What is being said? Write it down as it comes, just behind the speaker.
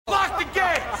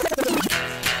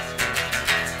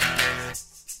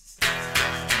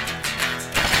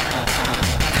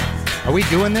Are we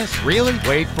doing this? Really?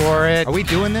 Wait for it. Are we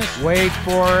doing this? Wait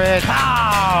for it.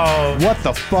 How? What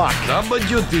the fuck?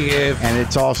 WTF. And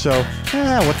it's also,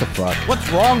 what the fuck? What's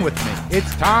wrong with me?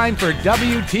 It's time for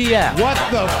WTF. What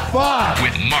the fuck?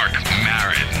 With Marc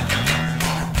Maron.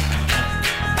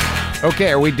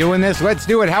 Okay, are we doing this? Let's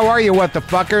do it. How are you, what the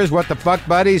fuckers? What the fuck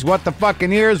buddies? What the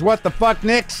fucking ears? What the fuck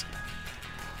nicks?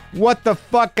 What the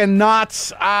fucking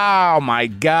knots? Oh my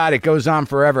God, it goes on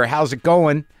forever. How's it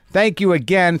going? Thank you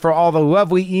again for all the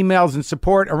lovely emails and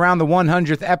support around the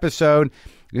 100th episode.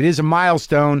 It is a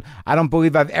milestone. I don't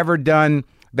believe I've ever done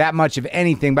that much of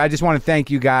anything, but I just want to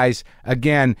thank you guys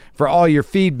again for all your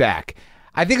feedback.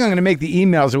 I think I'm going to make the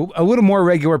emails a little more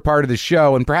regular part of the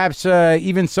show, and perhaps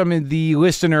even some of the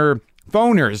listener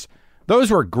phoners.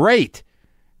 Those were great.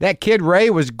 That kid Ray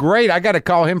was great. I got to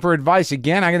call him for advice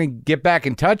again. I'm going to get back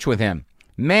in touch with him.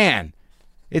 Man,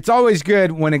 it's always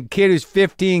good when a kid who's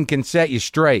 15 can set you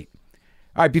straight.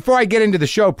 All right, before I get into the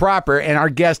show proper, and our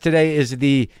guest today is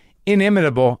the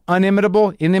inimitable,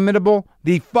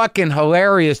 the fucking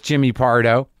hilarious Jimmy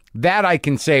Pardo. That I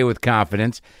can say with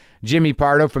confidence. Jimmy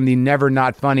Pardo from the Never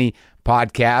Not Funny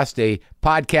podcast, a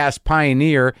podcast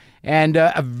pioneer, and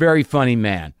a very funny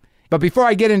man. But before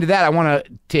I get into that, I want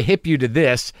to hip you to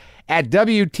this. At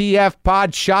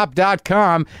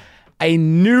WTFpodshop.com, a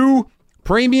new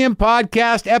premium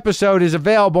podcast episode is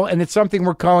available, and it's something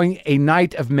we're calling A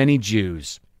Night of Many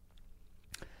Jews.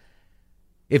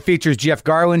 It features Jeff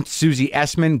Garland, Susie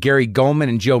Essman, Gary Goldman,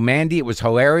 and Joe Mandy. It was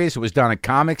hilarious. It was done at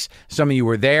Comics. Some of you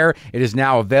were there. It is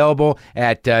now available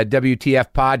at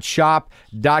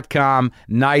WTFpodshop.com.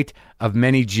 Night of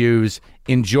Many Jews.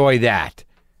 Enjoy that.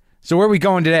 So where are we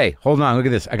going today? Hold on. Look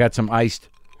at this. I got some iced.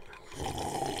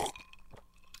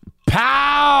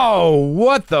 Pow!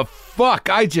 What the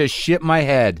fuck? I just shit my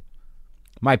head.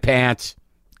 My pants.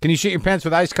 Can you shit your pants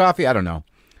with iced coffee? I don't know.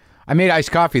 I made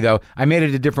iced coffee, though. I made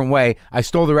it a different way. I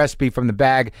stole the recipe from the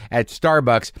bag at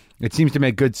Starbucks. It seems to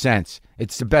make good sense.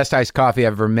 It's the best iced coffee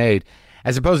I've ever made.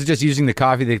 As opposed to just using the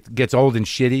coffee that gets old and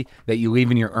shitty that you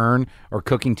leave in your urn or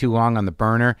cooking too long on the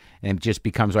burner and it just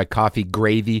becomes like coffee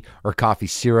gravy or coffee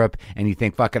syrup and you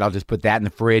think, fuck it, I'll just put that in the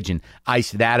fridge and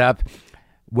ice that up.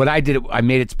 What I did, I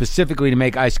made it specifically to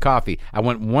make iced coffee. I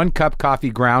went 1 cup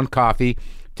ground coffee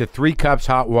to 3 cups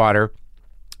hot water.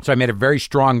 So I made a very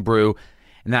strong brew.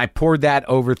 And then I poured that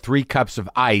over 3 cups of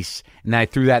ice. And then I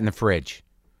threw that in the fridge.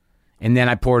 And then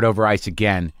I poured over ice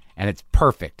again. And it's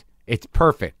perfect. It's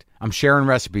perfect. I'm sharing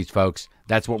recipes, folks.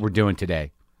 That's what we're doing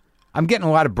today. I'm getting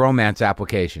a lot of bromance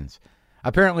applications.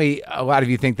 Apparently, a lot of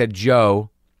you think that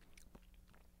Joe,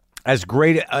 as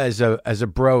great as a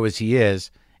bro as he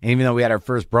is, and even though we had our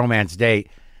first bromance date,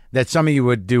 that some of you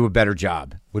would do a better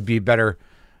job, would be a better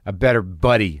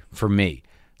buddy for me.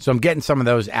 So I'm getting some of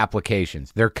those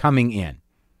applications. They're coming in.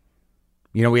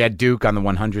 You know, we had Duke on the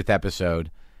 100th episode.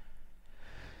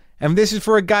 And this is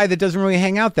for a guy that doesn't really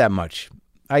hang out that much.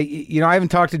 I haven't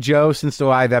talked to Joe since the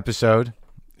live episode.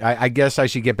 I guess I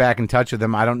should get back in touch with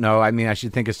him. I don't know. I mean, I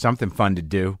should think of something fun to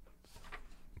do.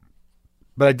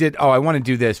 But I did. I want to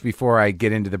do this before I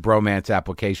get into the bromance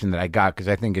application that I got because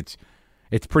I think it's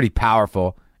pretty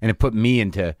powerful and it put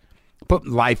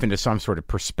life into some sort of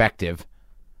perspective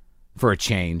for a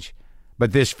change.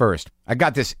 But this first, I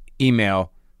got this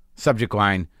email, subject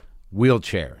line,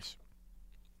 wheelchairs.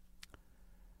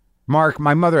 Mark,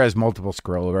 my mother has multiple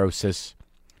sclerosis.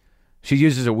 She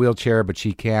uses a wheelchair, but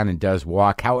she can and does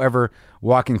walk. However,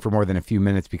 walking for more than a few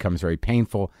minutes becomes very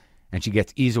painful and she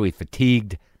gets easily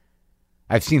fatigued.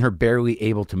 I've seen her barely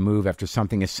able to move after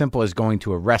something as simple as going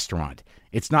to a restaurant.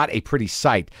 It's not a pretty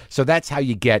sight, so that's how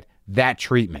you get that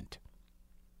treatment.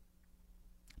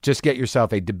 Just get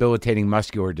yourself a debilitating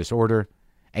muscular disorder,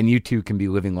 and you too can be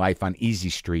living life on easy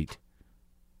street.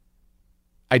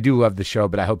 I do love the show,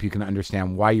 but I hope you can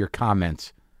understand why your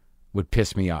comments would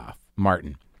piss me off.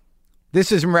 Martin.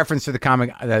 This is in reference to the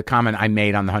comment I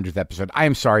made on the 100th episode. I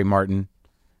am sorry, Martin.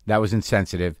 That was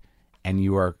insensitive, and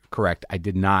you are correct. I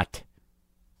did not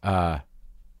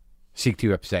seek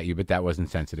to upset you, but that was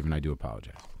insensitive, and I do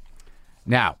apologize.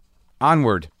 Now,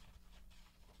 onward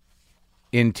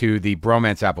into the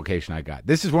bromance application I got.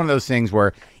 This is one of those things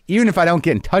where even if I don't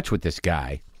get in touch with this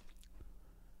guy,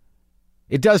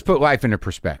 it does put life into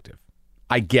perspective.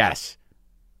 I guess.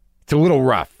 It's a little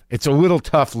rough. It's a little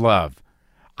tough love.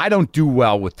 I don't do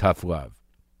well with tough love.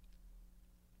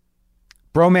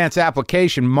 Bromance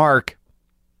application, Mark.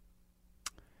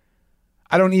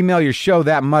 I don't email your show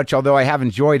that much, although I have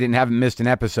enjoyed it and haven't missed an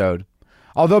episode.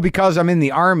 Although because I'm in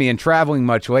the Army and traveling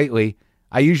much lately,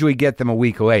 I usually get them a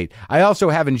week late. I also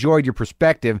have enjoyed your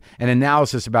perspective and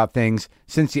analysis about things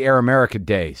since the Air America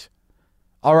days.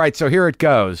 All right, so here it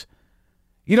goes.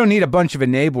 You don't need a bunch of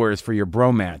enablers for your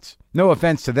bromance. No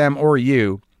offense to them or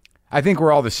you. I think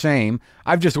we're all the same.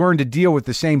 I've just learned to deal with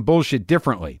the same bullshit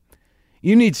differently.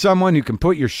 You need someone who can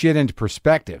put your shit into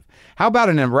perspective. How about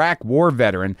an Iraq war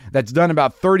veteran that's done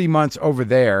about 30 months over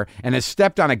there and has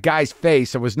stepped on a guy's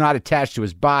face that was not attached to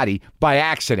his body by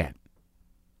accident?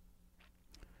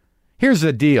 Here's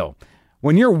the deal.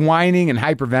 When you're whining and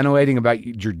hyperventilating about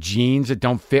your jeans that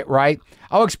don't fit right,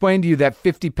 I'll explain to you that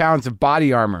 50 pounds of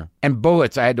body armor and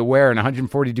bullets I had to wear in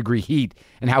 140-degree heat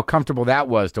and how comfortable that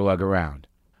was to lug around.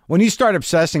 When you start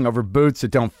obsessing over boots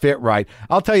that don't fit right,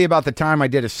 I'll tell you about the time I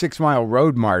did a 6-mile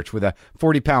road march with a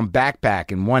 40-pound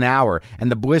backpack in 1 hour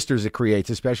and the blisters it creates,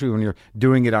 especially when you're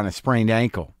doing it on a sprained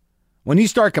ankle. When you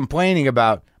start complaining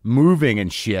about moving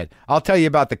and shit, I'll tell you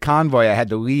about the convoy I had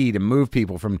to lead and move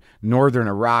people from northern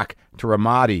Iraq to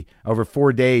Ramadi over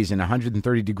 4 days in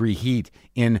 130-degree heat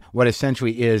in what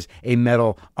essentially is a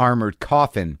metal armored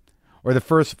coffin. Or the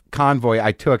first convoy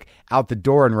I took out the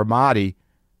door in Ramadi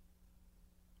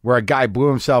where a guy blew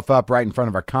himself up right in front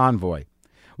of our convoy.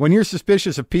 When you're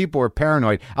suspicious of people or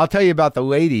paranoid, I'll tell you about the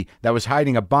lady that was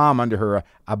hiding a bomb under her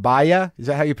abaya, is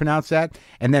that how you pronounce that?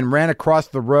 And then ran across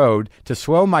the road to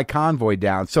slow my convoy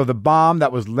down so the bomb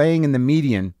that was laying in the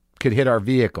median could hit our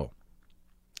vehicle.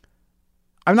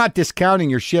 I'm not discounting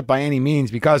your shit by any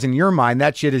means because in your mind,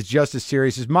 that shit is just as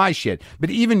serious as my shit. But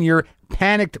even your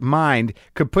panicked mind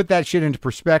could put that shit into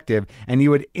perspective and you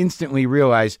would instantly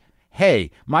realize, hey,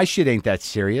 my shit ain't that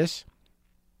serious.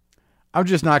 I'm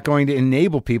just not going to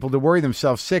enable people to worry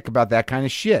themselves sick about that kind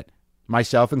of shit,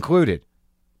 myself included.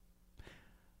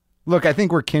 Look, I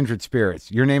think we're kindred spirits.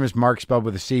 Your name is Mark spelled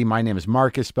with a C. My name is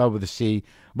Marcus spelled with a C.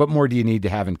 What more do you need to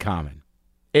have in common?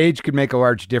 Age could make a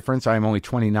large difference. I am only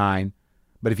 29.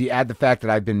 But if you add the fact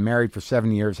that I've been married for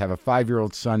 7 years, have a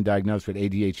 5-year-old son diagnosed with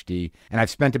ADHD, and I've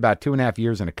spent about 2.5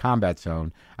 years in a combat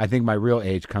zone, I think my real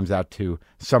age comes out to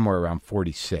somewhere around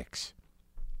 46.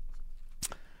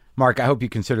 Mark, I hope you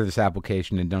consider this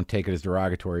application and don't take it as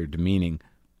derogatory or demeaning.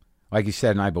 Like you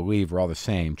said, and I believe we're all the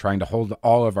same, trying to hold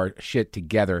all of our shit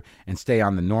together and stay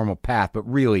on the normal path. But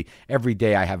really, every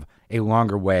day I have a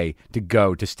longer way to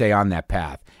go to stay on that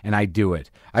path, and I do it.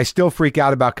 I still freak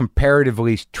out about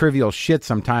comparatively trivial shit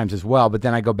sometimes as well, but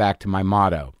then I go back to my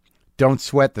motto. Don't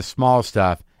sweat the small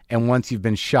stuff, and once you've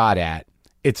been shot at,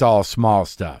 it's all small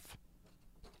stuff.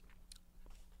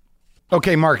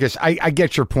 Okay, Marcus, I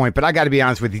get your point, but I got to be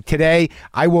honest with you. Today,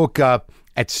 I woke up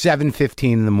at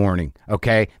 7:15 in the morning,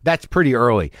 okay? That's pretty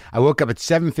early. I woke up at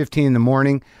 7:15 in the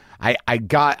morning. I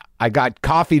got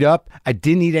coffeeed up. I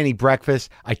didn't eat any breakfast.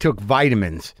 I took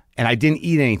vitamins, and I didn't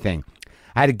eat anything.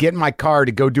 I had to get in my car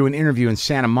to go do an interview in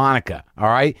Santa Monica, all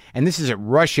right? And this is at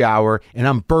rush hour, and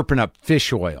I'm burping up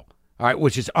fish oil, all right,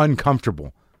 which is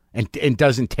uncomfortable and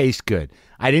doesn't taste good.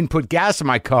 I didn't put gas in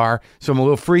my car, so I'm a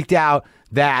little freaked out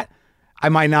that I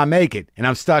might not make it. And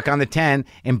I'm stuck on the 10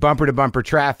 in bumper-to-bumper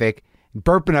traffic,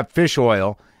 burping up fish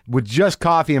oil with just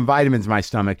coffee and vitamins in my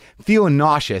stomach, feeling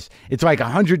nauseous. It's like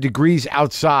 100 degrees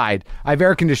outside. I have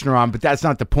air conditioner on, but that's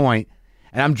not the point.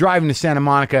 And I'm driving to Santa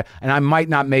Monica, and I might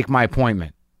not make my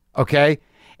appointment, okay?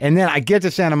 And then I get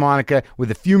to Santa Monica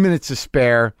with a few minutes to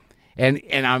spare, and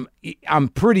I'm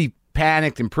pretty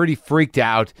panicked and pretty freaked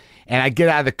out, and I get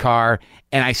out of the car,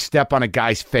 and I step on a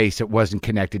guy's face that wasn't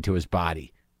connected to his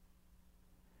body.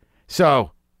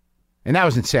 So, and that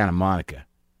was in Santa Monica.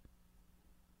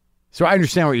 So I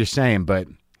understand what you're saying, but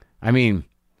I mean,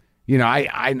 you know,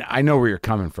 I know where you're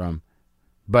coming from,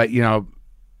 but you know,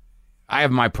 I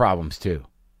have my problems too.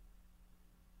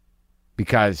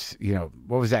 Because, you know,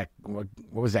 what was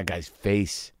that guy's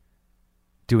face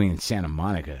doing in Santa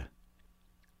Monica?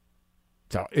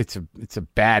 So it's a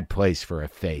bad place for a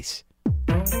face.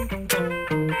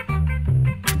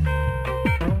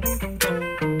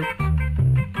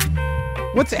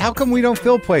 How come we don't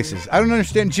fill places? I don't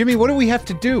understand. Jimmy, what do we have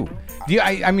to do?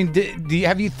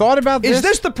 Have you thought about this? Is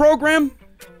this the program?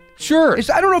 Sure.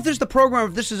 I don't know if this is the program,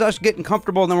 if this is us getting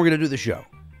comfortable and then we're going to do the show.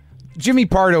 Jimmy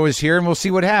Pardo is here and we'll see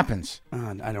what happens.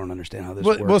 I don't understand how this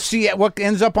works. We'll see what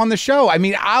ends up on the show. I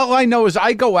mean, all I know is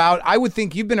I go out. I would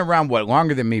think you've been around,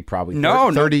 longer than me probably?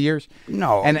 30 years?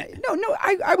 No.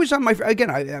 I was on my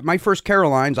first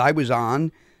Carolines, I was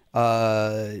on.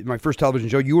 My first television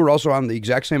show. You were also on the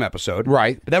exact same episode.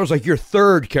 Right. But that was like your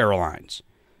third Carolines.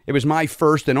 It was my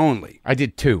first and only. I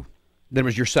did 2. Then it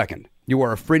was your second. You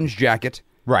wore a fringe jacket.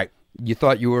 Right. You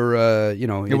thought you were,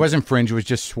 It wasn't fringe. It was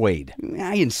just suede.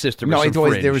 I insist there was some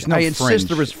fringe. There was no fringe. I insist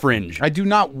there was fringe. I did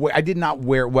not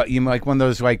wear what you like one of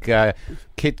those like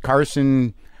Kit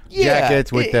Carson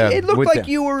jackets with the. It looked with like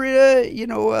the, you were,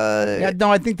 Yeah,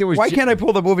 no, I think there was. Why can't I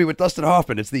pull the movie with Dustin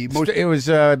Hoffman? It's the most. It was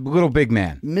Little Big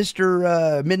Man.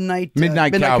 Mr. Midnight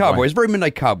Cowboy. It's very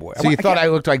Midnight Cowboy. So you thought I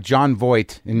looked like John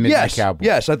Voight in Midnight Cowboy?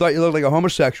 Yes, I thought you looked like a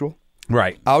homosexual.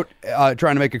 Right. Out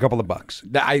trying to make a couple of bucks.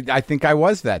 I think I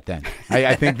was that then.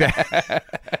 I think that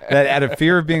out of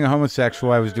fear of being a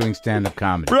homosexual, I was doing stand-up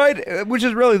comedy. Right, which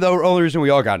is really the only reason we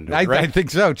all got into it, right? I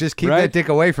think so. Just keep that dick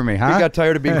away from me, huh? We got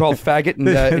tired of being called faggot in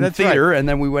theater, and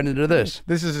then we went into this.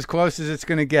 This is as close as it's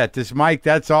going to get. This mic,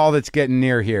 that's all that's getting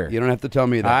near here. You don't have to tell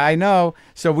me that. I know.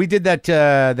 So we did that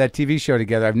TV show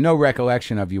together. I have no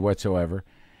recollection of you whatsoever.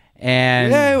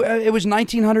 And it was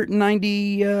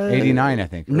 1990... 89, I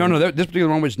think. Right? No, this particular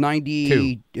one was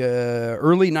 90...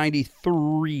 early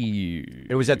 93.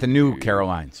 It was at the New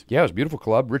Carolines. Yeah, it was a beautiful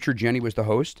club. Richard Jenny was the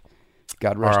host.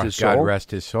 God rest his soul. God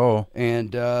rest his soul.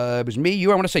 And it was me,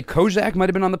 you. I want to say Kozak might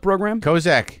have been on the program.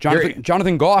 Kozak.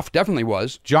 Jonathan Goff definitely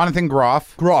was. Jonathan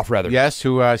Groff. Groff, rather. Yes,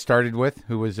 who started with,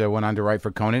 who went on to write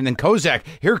for Conan. And Kozak,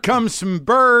 here comes some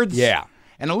birds. Yeah.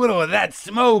 And a little of that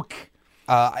smoke.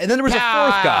 And then there was a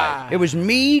fourth guy. It was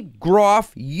me,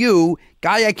 Groff, you,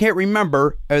 guy I can't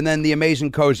remember, and then the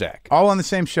amazing Kozak. All on the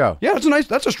same show. Yeah,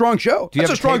 that's a strong show. That's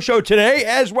a strong show today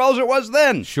as well as it was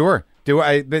then. Sure.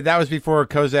 But that was before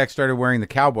Kozak started wearing the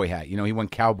cowboy hat. You know, he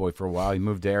went cowboy for a while. He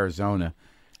moved to Arizona.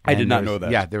 I did not know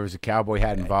that. Yeah, there was a cowboy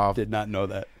hat involved. I did not know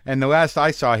that. And the last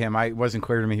I saw him, it wasn't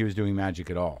clear to me he was doing magic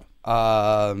at all.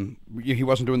 He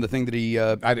wasn't doing the thing that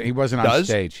he wasn't on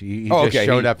stage. He just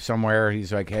showed up somewhere.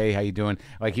 He's like, "Hey, how you doing?"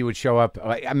 Like he would show up.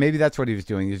 Like, maybe that's what he was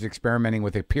doing. He was experimenting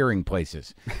with appearing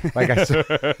places. Like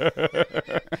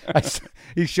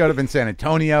he showed up in San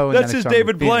Antonio. And that's his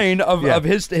David Blaine of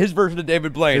his version of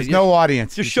David Blaine. There's no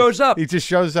audience. Just shows up. He just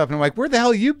shows up, and I'm like, "Where the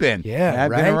hell you been?" Yeah,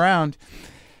 I've been around.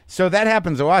 So that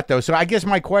happens a lot, though. So I guess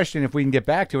my question, if we can get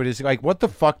back to it, is like, what the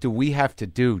fuck do we have to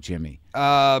do, Jimmy?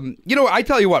 I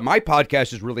tell you what, my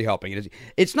podcast is really helping.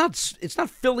 It's not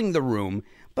filling the room,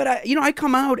 but I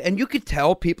come out and you could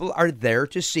tell people are there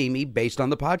to see me based on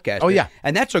the podcast. Oh yeah,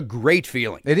 and that's a great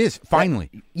feeling. It is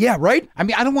finally. Yeah, right. I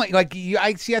mean, I don't want like you.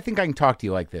 I think I can talk to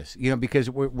you like this, because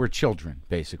we're children,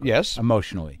 basically. Yes,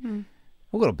 emotionally,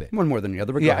 a little bit. One more than the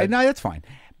other. But yeah, no, that's fine.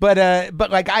 But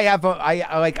like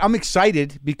I'm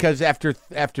excited because after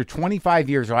 25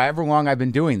 years or however long I've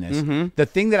been doing this, the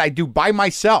thing that I do by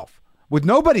myself with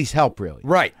nobody's help really.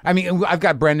 Right. I mean, I've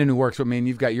got Brendan who works with me, and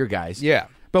you've got your guys. Yeah.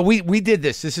 But we did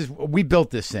this. We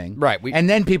built this thing. Right. And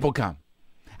then people come.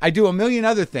 I do a million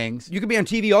other things. You can be on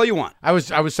TV all you want. I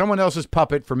was someone else's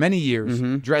puppet for many years,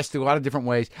 dressed a lot of different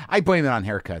ways. I blame it on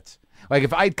haircuts. Like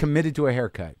if I'd committed to a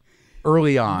haircut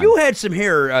early on. You had some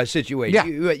hair situations.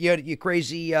 Yeah. You had your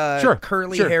crazy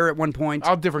curly Sure. hair at one point.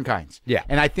 All different kinds. Yeah.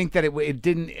 And I think that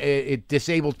it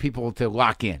disabled people to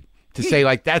lock in. To say,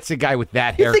 like, that's the guy with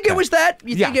that haircut. You think it was that?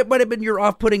 You think it might have been your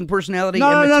off-putting personality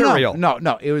and material?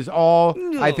 No. It was all,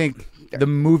 I think, the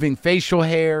moving facial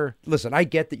hair. Listen, I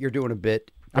get that you're doing a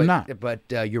bit. I'm not. But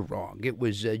you're wrong. It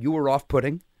was, you were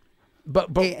off-putting.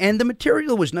 But and the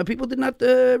material was no. People did not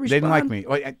respond. They didn't like me.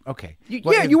 Okay.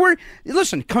 You were.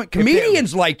 Listen,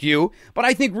 comedians liked you, but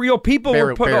I think real people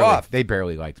were put off. They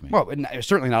barely liked me. Well,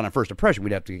 certainly not on first impression.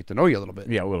 We'd have to get to know you a little bit.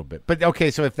 Yeah, a little bit. But okay,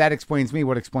 so if that explains me,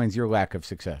 what explains your lack of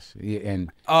success?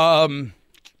 And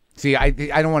see, I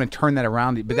don't want to turn that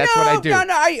around, but that's what I do. No,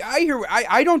 I hear.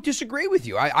 I don't disagree with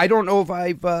you. I don't know if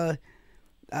I've.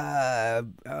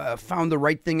 Found the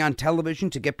right thing on television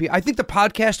to get people. I think the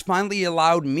podcast finally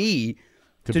allowed me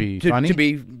to be funny, to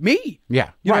be me.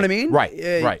 Yeah, you know what I mean.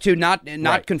 Right. To not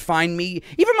confine me.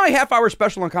 Even my half-hour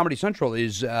special on Comedy Central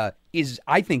is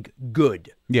I think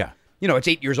good. Yeah, it's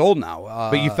 8 years old now.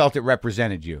 But you felt it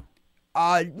represented you.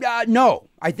 No,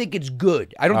 I think it's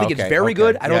good. I don't think it's very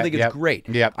good. I don't think it's great.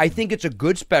 Yep. I think it's a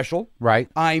good special. Right.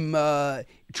 I'm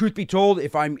truth be told,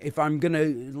 if I'm gonna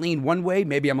lean one way,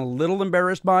 maybe I'm a little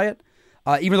embarrassed by it.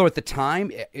 Even though at the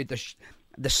time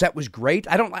the set was great.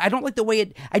 I don't like the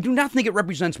way I do not think it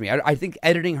represents me. I think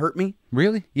editing hurt me.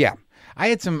 Really? Yeah. I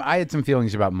had some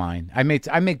feelings about mine. I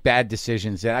make bad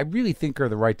decisions that I really think are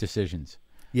the right decisions.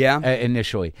 Yeah.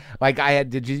 Initially, like I had.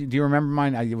 Do you remember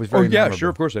mine? It was very. Yeah, memorable. Sure,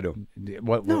 of course I do.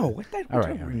 What that? All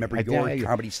right. I remember your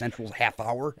Comedy Central's half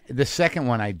hour. The second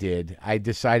one I did, I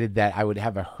decided that I would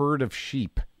have a herd of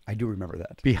sheep. I do remember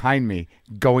that behind me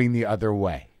going the other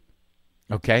way.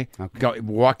 Okay.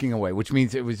 Walking away, which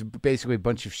means it was basically a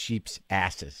bunch of sheep's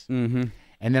asses. Mm-hmm.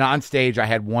 And then on stage, I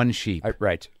had one sheep.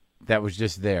 Right. That was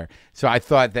just there. So I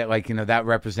thought that, that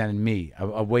represented me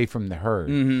away from the herd.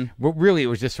 Mm-hmm. Well, really, it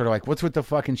was just sort of like, what's with the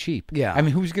fucking sheep? Yeah. I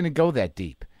mean, who's going to go that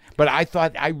deep?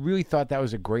 But I really thought that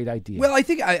was a great idea. Well, I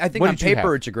think What on did you paper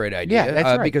have? it's a great idea. Yeah,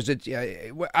 that's right. Because it's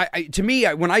to me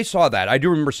when I saw that, I do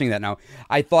remember seeing that now.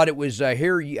 I thought it was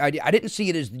here. I didn't see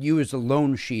it as you as the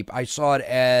lone sheep. I saw it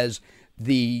as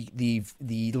the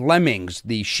lemmings,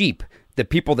 the sheep, the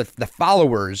people that the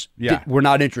followers were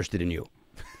not interested in you.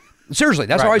 Seriously,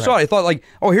 that's how I saw it. I thought like,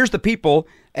 oh, here's the people,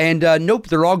 and nope,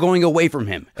 they're all going away from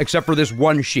him except for this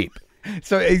one sheep.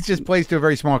 So it just plays to a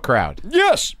very small crowd.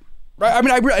 Yes. Right. I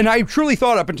mean, I truly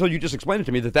thought up until you just explained it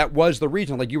to me that was the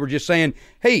reason. Like you were just saying,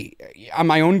 hey, I'm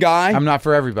my own guy. I'm not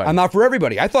for everybody. I'm not for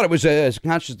everybody. I thought it was a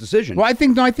conscious decision. Well, I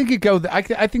think I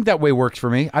think that way works for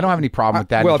me. I don't have any problem with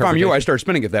that. Well, if I'm you, I start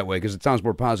spinning it that way because it sounds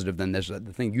more positive than this the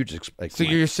thing you just explained. So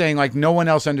you're saying like no one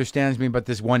else understands me but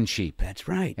this one sheep. That's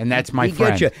right. And that's my we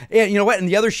friend. Get you. Yeah, you know what? And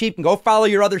the other sheep can go follow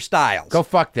your other styles. Go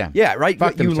fuck them. Yeah, right.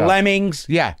 Fuck you themselves. lemmings.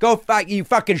 Yeah. Go fuck you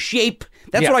fucking sheep.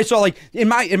 That's what I saw. Like in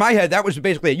my head, that was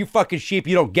basically you fucking sheep.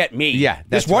 You don't get me. Yeah,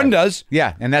 this one does.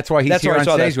 Yeah, and that's why he's That's here why I on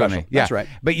saw that stage with me. special. Yeah. That's right.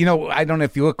 But you know, I don't know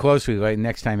if you look closely. Like,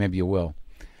 next time, maybe you will.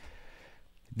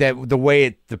 That the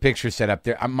way the picture's set up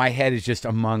there, my head is just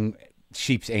among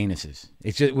sheep's anuses.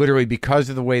 It's just literally because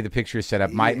of the way the picture is set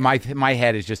up. My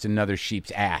head is just another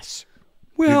sheep's ass.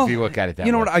 Well, if you look at it that way.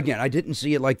 You know what? Again, I didn't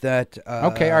see it like that.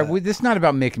 Okay, all right. Well, this is not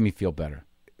about making me feel better.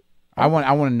 I want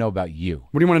to know about you.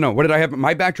 What do you want to know? What did I have?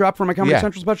 My backdrop for my Comedy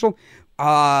Central special?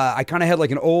 I kind of had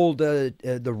like an old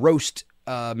the roast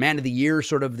Man of the Year,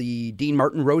 sort of the Dean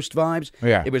Martin roast vibes.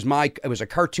 Yeah. It was a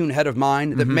cartoon head of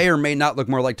mine that may or may not look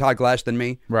more like Todd Glass than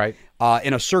me. Right.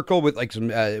 In a circle with like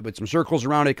some circles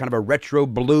around it, kind of a retro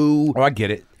blue. Oh, I get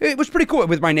it. It was pretty cool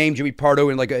with my name, Jimmy Pardo,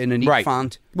 in like in a neat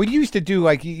font. Well, you used to do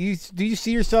like do you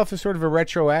see yourself as sort of a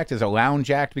retro act, as a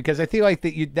lounge act? Because I feel like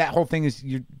that whole thing is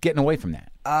you're getting away from that.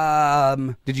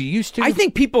 Did you used to? I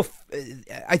think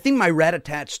I think my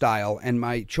rat-a-tat style and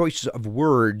my choices of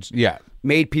words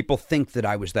made people think that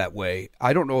I was that way.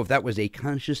 I don't know if that was a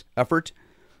conscious effort.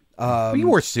 Well, you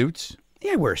wore suits.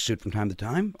 Yeah, I wear a suit from time to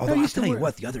time. Although I'll tell you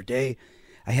what, the other day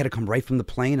I had to come right from the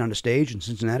plane on the stage in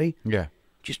Cincinnati. Yeah.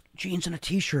 Just jeans and a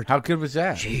T-shirt. How good was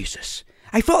that? Jesus.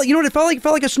 I felt, you know what it felt like? It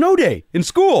felt like a snow day in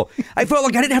school. I felt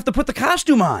like I didn't have to put the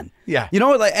costume on. Yeah. You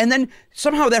know, like, and then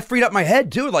somehow that freed up my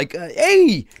head too. Like,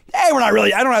 hey, we're not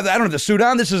really. I don't have the suit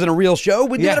on. This isn't a real show.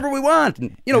 We do whatever we want.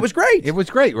 And, you know, it was great. It was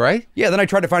great, right? Yeah. Then I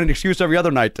tried to find an excuse every other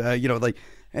night. You know, like,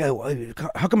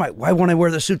 how come why won't I wear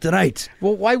the suit tonight?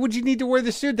 Well, why would you need to wear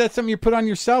the suit? That's something you put on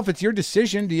yourself. It's your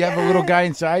decision. Do you have a little guy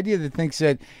inside you that thinks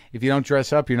that if you don't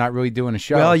dress up, you're not really doing a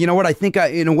show? Well, you know what? I think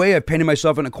in a way I've painted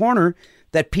myself in a corner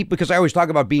that people, because I always talk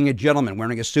about being a gentleman,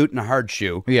 wearing a suit and a hard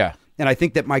shoe. Yeah. And I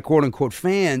think that my quote unquote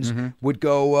fans would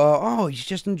go, "Oh, he's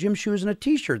just in gym shoes and a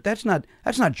T-shirt. That's not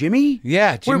Jimmy.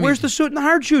 Yeah, Jimmy. Where's the suit and the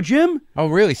hard shoe, Jim? Oh,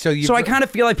 really? So I kind of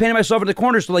feel like painting myself in the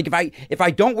corner. So like if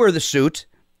I don't wear the suit,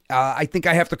 I think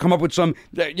I have to come up with some,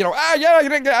 I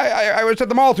was at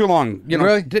the mall too long. You know,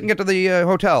 really? Didn't get to the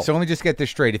hotel. So let me just get this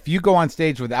straight. If you go on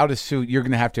stage without a suit, you're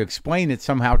going to have to explain it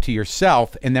somehow to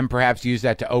yourself and then perhaps use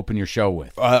that to open your show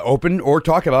with. Open or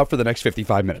talk about for the next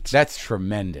 55 minutes. That's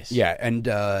tremendous. Yeah, and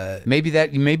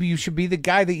maybe you should be the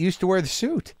guy that used to wear the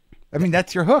suit. I mean,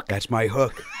 that's your hook. That's my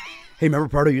hook. Hey, remember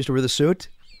Pardo used to wear the suit?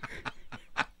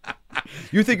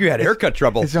 You think you had haircut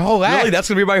trouble? It's a whole act. Really? That's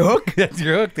going to be my hook? That's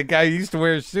your hook. The guy who used to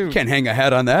wear a suit. Can't hang a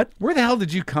hat on that. Where the hell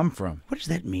did you come from? What does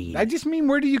that mean? I just mean,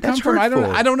 where do you come That's from? hurtful.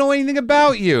 I don't know anything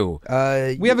about you.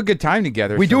 We have a good time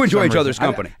together. We do for enjoy some each other's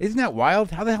reason. company. Isn't that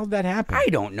wild? How the hell did that happen? I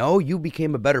don't know. You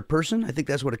became a better person. I think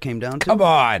that's what it came down to. Come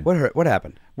on. What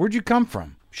happened? Where'd you come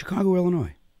from? Chicago,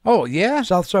 Illinois. Oh, yeah?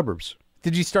 South suburbs.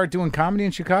 Did you start doing comedy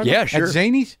in Chicago? Yeah, sure. At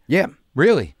Zany's? Yeah.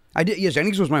 Really? I did. Yes,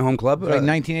 Jennings was my home club. Like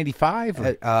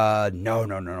 1985?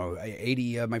 No.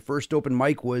 80. My first open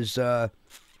mic was. I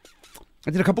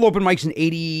did a couple open mics in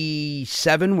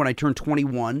 87 when I turned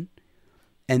 21,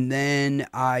 and then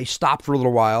I stopped for a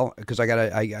little while because I got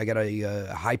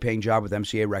a high paying job with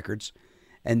MCA Records,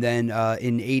 and then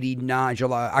in 89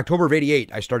 October of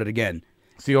 88 I started again.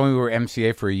 So you only were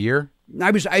MCA for a year?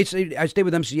 I stayed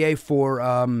with MCA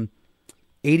for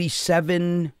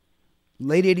 87.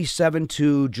 Late 87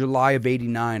 to July of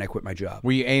 89, I quit my job.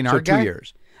 Were you A&R so guy? 2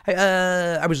 years.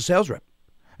 I was a sales rep.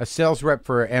 A sales rep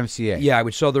for MCA? Yeah, I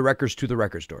would sell the records to the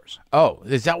record stores. Oh,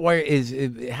 is that why?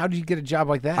 How did you get a job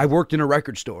like that? I worked in a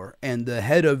record store, and the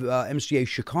head of MCA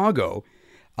Chicago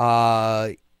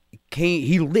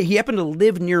he happened to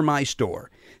live near my store.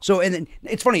 So, and then,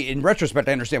 it's funny, in retrospect,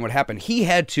 I understand what happened. He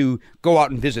had to go out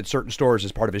and visit certain stores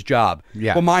as part of his job.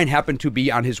 Yeah. Well, mine happened to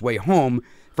be on his way home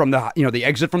from the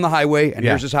exit from the highway, and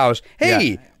here's his house.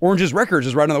 Hey, Orange's Records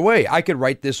is right on the way. I could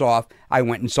write this off. I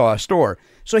went and saw a store.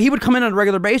 So he would come in on a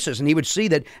regular basis, and he would see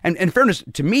that, and in fairness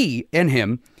to me and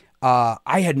him,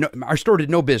 our store did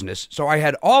no business, so I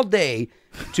had all day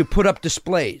to put up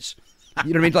displays.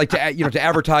 You know what I mean? Like to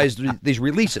advertise these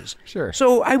releases. Sure.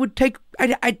 So I would take,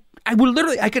 I'd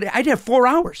have 4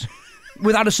 hours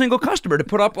without a single customer to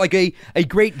put up like a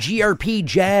great GRP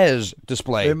jazz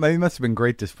display. It must have been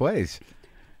great displays.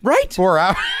 Right? 4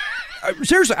 hours.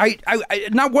 Seriously, I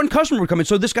not one customer would come in.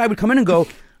 So this guy would come in and go,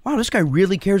 wow, this guy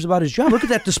really cares about his job. Look at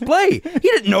that display. He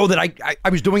didn't know that I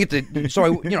was doing it so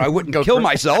I wouldn't kill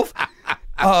myself.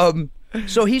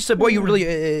 So he said, boy, you really,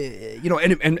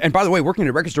 and by the way, working at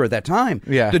a record store at that time,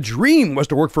 the dream was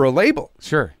to work for a label.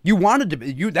 Sure. You wanted to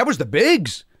be, that was the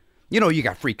bigs. You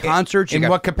got free concerts. In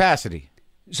what capacity?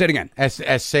 Say it again.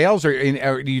 As sales,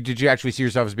 or did you actually see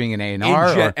yourself as being an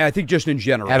A&R? I think just in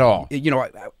general. At all.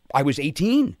 I was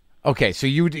 18. Okay, so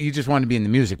you just wanted to be in the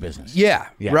music business. Yeah.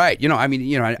 Right. And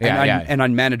I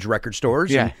managed record stores.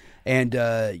 Yeah. And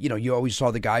you always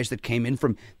saw the guys that came in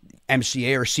from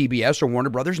MCA or CBS or Warner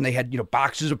Brothers, and they had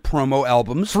boxes of promo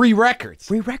albums. Free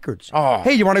records. Oh.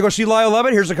 Hey, you want to go see Lyle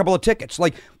Lovett? Here's a couple of tickets.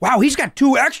 Like, wow, he's got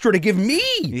 2 extra to give me.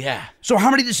 Yeah. So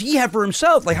how many does he have for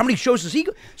himself? Like, how many shows does he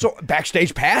go? So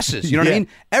backstage passes, you know what I mean?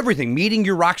 Everything, meeting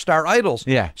your rock star idols.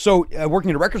 Yeah. So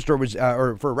working at a record store was,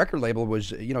 or for a record label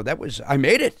was, I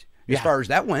made it as far as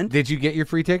that went. Did you get your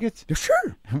free tickets?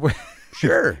 Sure.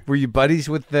 Sure. Were you buddies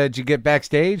with, did you get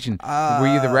backstage? And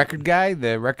were you the record guy,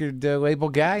 the record label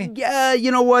guy? Yeah,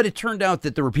 you know what? It turned out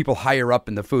that there were people higher up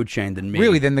in the food chain than me.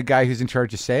 Really? Than the guy who's in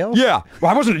charge of sales? Yeah.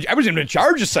 Well, I wasn't even in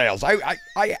charge of sales. I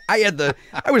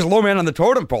was low man on the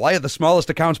totem pole. I had the smallest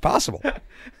accounts possible.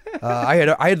 I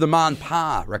had the Ma and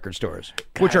Pa record stores,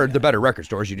 which are the better record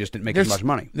stores. You just didn't make as much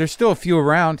money. There's still a few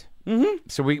around. Mm-hmm.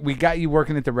 So we got you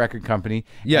working at the record company.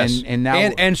 Yes, and now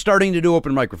and starting to do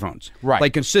open microphones, right?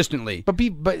 Like consistently.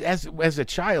 But as a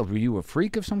child, were you a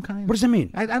freak of some kind? What does that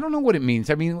mean? I don't know what it means.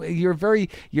 I mean, you're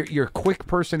a quick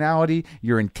personality.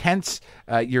 You're intense.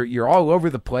 You're all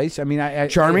over the place. I mean,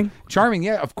 charming. Charming,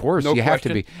 yeah, of course. No you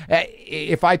question. have to be.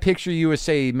 If I picture you as,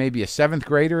 say, maybe a 7th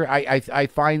grader,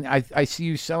 I see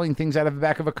you selling things out of the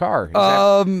back of a car. Is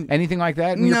that anything like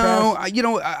that in your past?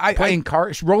 I playing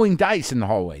cars, rolling dice in the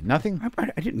hallway. Nothing.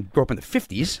 I didn't grow up in the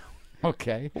 50s.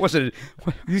 Okay. Was it?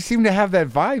 You seem to have that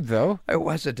vibe, though.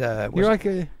 Wasn't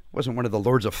one of the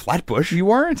Lords of Flatbush. You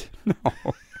weren't? No.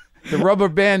 The rubber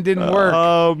band didn't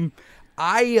work.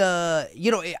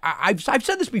 I've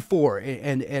said this before,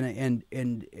 and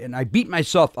I beat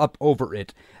myself up over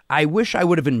it. I wish I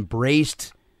would have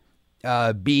embraced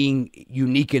being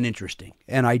unique and interesting,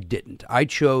 and I didn't. I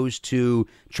chose to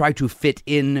try to fit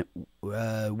in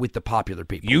with the popular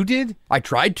people. You did? I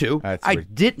tried to. I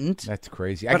didn't. That's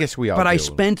crazy. I guess we all. But do I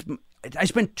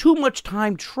spent too much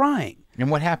time trying.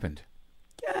 And what happened?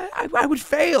 I would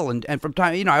fail, and from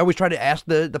time, I always try to ask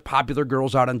the popular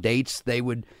girls out on dates. They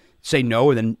would say no,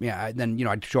 and then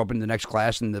I'd show up in the next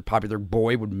class, and the popular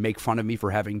boy would make fun of me for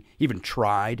having even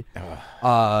tried.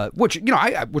 Which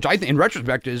I think in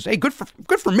retrospect is, hey, good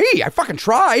for me. I fucking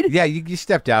tried. Yeah, you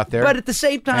stepped out there. But at the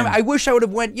same time, I wish I would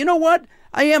have went, you know what?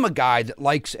 I am a guy that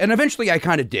likes, and eventually I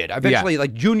kind of did. Eventually,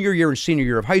 like junior year and senior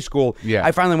year of high school,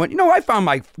 I finally went, I found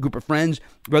my group of friends,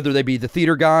 whether they be the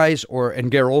theater guys and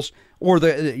girls, or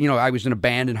I was in a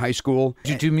band in high school.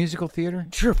 Did you do musical theater?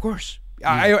 Sure, of course.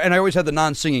 I always had the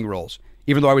non-singing roles,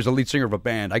 even though I was the lead singer of a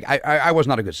band. I was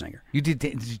not a good singer. Did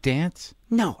you dance?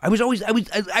 No, I was always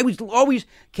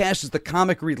cast as the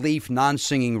comic relief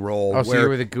non-singing role. Oh, so you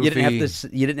were the goofy. You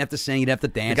didn't have to sing. You'd have to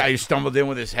dance. The guy who stumbled in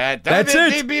with his hat. That's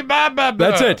it.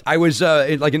 That's it. I was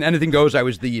like in Anything Goes. I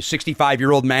was the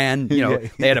 65-year-old man.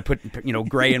 They had to put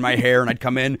gray in my hair, and I'd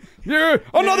come in. Yeah,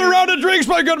 another round of drinks,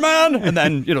 my good man, and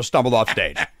then stumbled off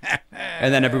stage,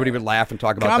 and then everybody would laugh and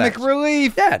talk about comic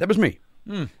relief. Yeah, that was me.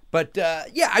 But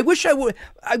I wish I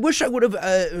would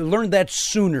have learned that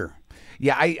sooner.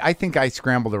 Yeah, I think I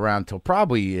scrambled around till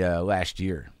probably last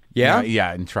year. Yeah?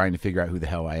 Yeah, and trying to figure out who the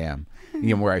hell I am,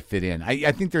 where I fit in.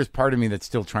 I think there's part of me that's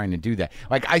still trying to do that.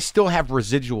 Like, I still have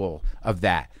residual of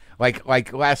that.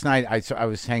 Like last night, I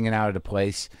was hanging out at a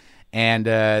place, and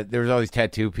there was all these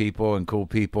tattoo people and cool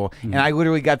people, and I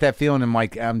literally got that feeling. I'm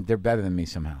like, they're better than me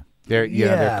somehow. They're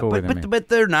cooler than me. But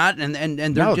they're not, and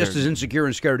they're just as insecure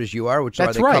and scared as you are, which is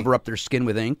why they cover up their skin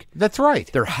with ink. That's right.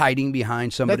 They're hiding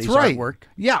behind somebody's artwork.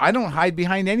 Yeah, I don't hide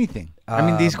behind anything. I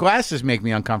mean, these glasses make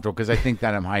me uncomfortable because I think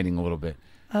that I'm hiding a little bit.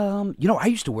 I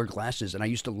used to wear glasses, and I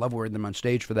used to love wearing them on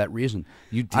stage for that reason.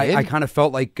 You did? I kind of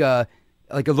felt like a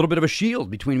little bit of a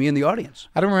shield between me and the audience.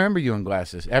 I don't remember you in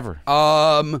glasses, ever.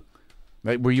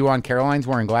 Were you on Caroline's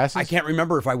wearing glasses? I can't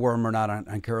remember if I wore them or not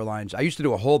on Caroline's. I used to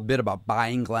do a whole bit about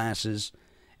buying glasses,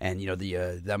 and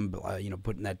them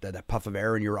putting that puff of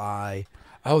air in your eye.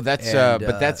 Oh, that's And,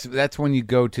 but that's when you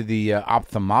go to the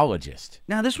ophthalmologist.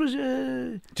 Now this was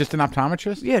Just an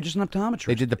optometrist? yeah, just an optometrist.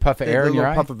 They did the puff of They air did in a your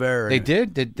little eye? puff of air. They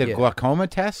did? Did the Yeah. glaucoma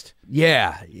test?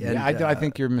 Yeah, Yeah, I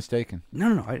think you're mistaken.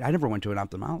 No. I never went to an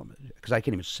ophthalmologist because I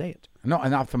can't even say it. No,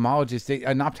 an ophthalmologist,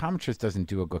 an optometrist doesn't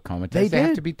do a glaucoma They test. They have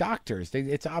did. to be doctors.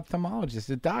 It's an ophthalmologist,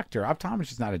 a doctor.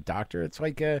 Optometrist is not a doctor. It's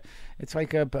like a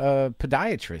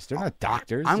podiatrist. They're not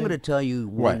doctors. I'm going to tell you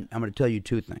What? I'm going to tell you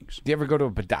two things. Do you ever go to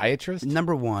a podiatrist?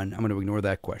 Number one, I'm going to ignore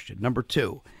that question. Number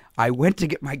two, I went to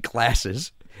get my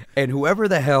glasses, and whoever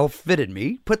the hell fitted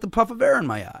me put the puff of air in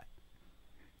my eye.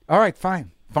 All right,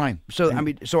 fine. So I'm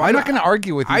I'm not going to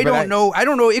argue with you. I but don't know. I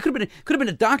don't know. It could have been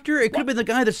a doctor. It could have been the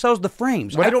guy that sells the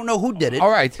frames. I don't know who did it.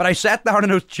 All right. but I sat down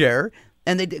in a chair,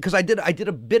 and because I did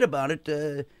a bit about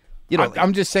it.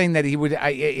 I'm just saying that he would.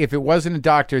 If it wasn't a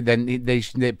doctor,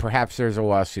 then perhaps there's a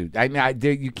lawsuit.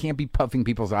 You can't be puffing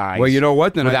people's eyes. Well, you know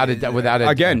what? Then without an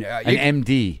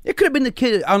MD. It could have been the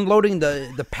kid unloading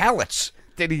the pallets.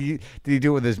 Did he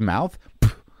do it with his mouth,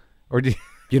 or did?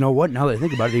 You know what? Now that I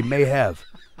think about it, he may have.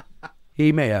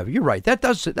 He may have. You're right. That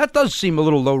does seem a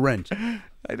little low rent.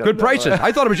 Good prices.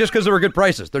 I thought it was just because they were good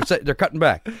prices. They're cutting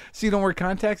back. So you don't wear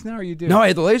contacts now, or you do? No, I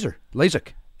had the LASIK.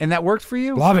 And that worked for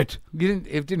you? Love it.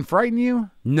 It didn't frighten you?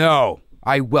 No,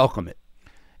 I welcome it.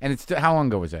 And how long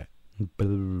ago was that?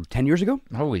 10 years ago?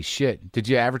 Holy shit! Did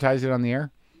you advertise it on the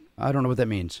air? I don't know what that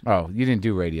means. Oh, you didn't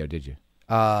do radio, did you?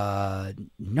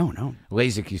 No.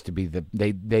 LASIK used to be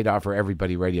they'd offer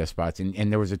everybody radio spots,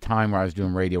 and there was a time where I was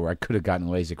doing radio where I could have gotten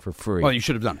LASIK for free. Well, you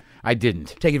should have done it. I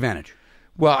didn't. Take advantage.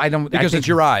 Well, I don't Because it's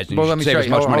your eyes. And Well, you let me should save show as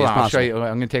you. much Hold money on, as I'll show possible. you.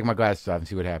 I'm going to take my glasses off and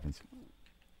see what happens.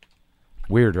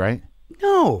 Weird, right?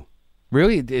 No.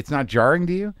 Really? It's not jarring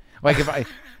to you? Like if I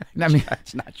mean,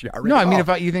 It's not jarring. no, I at mean,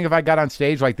 all. you think if I got on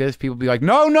stage like this, people would be like,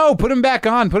 no, put him back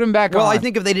on. Well, I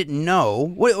think if they didn't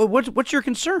know, what's your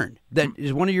concern? That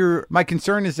is one of your. My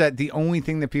concern is that the only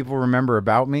thing that people remember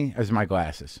about me is my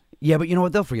glasses. Yeah, but you know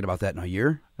what? They'll forget about that in a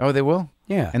year. Oh, they will?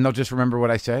 Yeah. And they'll just remember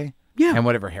what I say? Yeah. And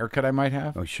whatever haircut I might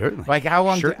have? Oh, certainly. Like how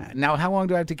long? Certainly. How long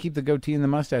do I have to keep the goatee and the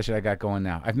mustache that I got going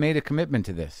now? I've made a commitment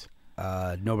to this.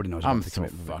 Nobody knows. About I'm the so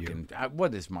commitment with you. fucking.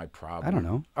 What is my problem? I don't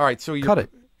know. All right, so Cut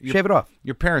it. Shave it off.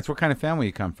 Your parents, what kind of family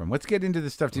you come from? Let's get into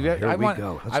this stuff. Here we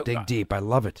go. Let's dig deep. I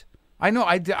love it. I know.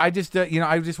 I just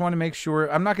I just want to make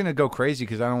sure. I'm not going to go crazy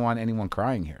because I don't want anyone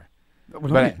crying here.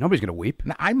 Well, nobody's going to weep.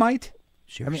 I might.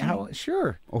 Seriously? I mean,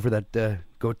 sure. Over that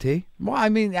goatee? Well, I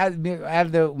mean, I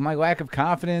have my lack of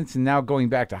confidence, and now going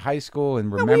back to high school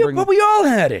and remembering. But we all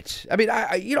had it. I mean,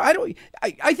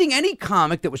 I think any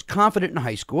comic that was confident in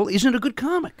high school isn't a good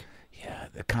comic. Yeah,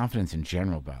 the confidence in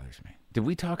general bothers me. Did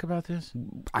we talk about this?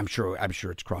 I'm sure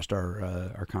it's crossed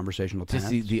our conversational paths.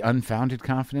 Just the unfounded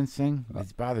confidence thing.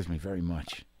 It bothers me very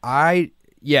much.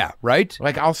 Yeah, right?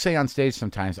 Like I'll say on stage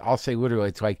sometimes, I'll say literally,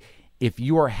 it's like, if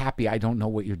you are happy, I don't know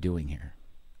what you're doing here.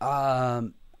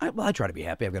 I try to be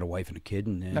happy. I've got a wife and a kid,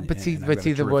 and But see, I've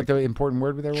got a what the important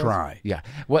word there was? Try. Yeah.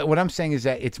 What I'm saying is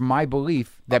that it's my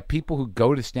belief that people who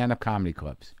go to stand-up comedy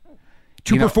clubs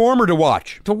to perform or to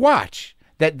watch. To watch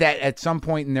that at some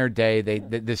point in their day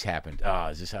that this happened. Oh,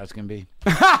 is this how it's gonna be?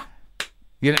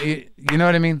 you know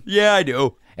what I mean? Yeah, I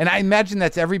do. And I imagine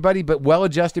that's everybody, but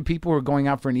well-adjusted people who are going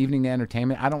out for an evening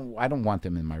entertainment. I don't want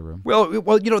them in my room. Well,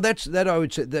 that I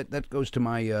would say that goes to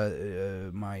my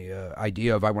my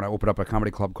idea of when I open up a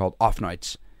comedy club called Off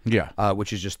Nights. Yeah.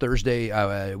 Which is just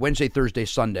Wednesday, Thursday,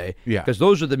 Sunday. Yeah. Because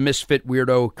those are the misfit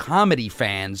weirdo comedy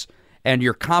fans, and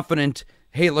you're confident.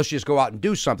 Hey, let's just go out and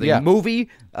do something. Yeah. Movie,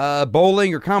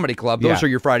 bowling, or comedy club. Those Yeah. are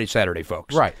your Friday, Saturday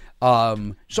folks. Right.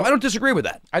 So I don't disagree with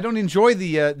that. I don't enjoy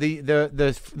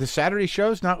the Saturday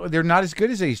shows. They're not as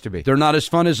good as they used to be. They're not as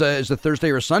fun as a Thursday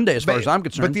or a Sunday, as far as I'm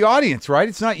concerned. But the audience, right?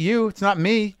 It's not you. It's not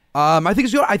me. I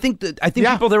think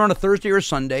Yeah. people there on a Thursday or a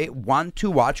Sunday want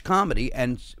to watch comedy,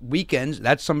 and weekends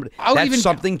that's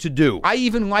something to do. I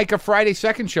even like a Friday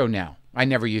second show now. I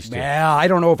never used to. Yeah, I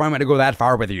don't know if I'm going to go that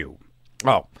far with you.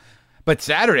 Oh, but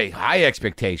Saturday, high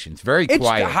expectations, very It's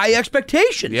quiet. high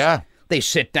expectations. Yeah. They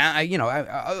sit down,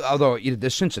 although the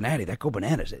Cincinnati, that go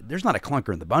bananas. There's not a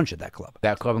clunker in the bunch at that club.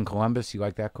 That club in Columbus, you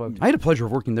like that club? I had a pleasure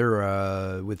of working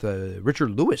there with Richard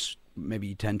Lewis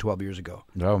maybe 10, 12 years ago.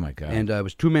 Oh, my God. And it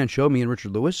was a two-man show, me and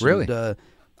Richard Lewis. Really? And,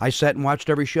 I sat and watched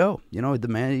every show. You know, the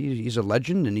man, he's a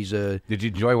legend, and he's a... Did you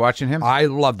enjoy watching him? I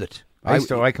loved it. I used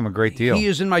to like him a great deal. He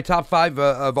is in my top 5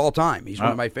 of all time. He's one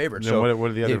of my favorites. Then So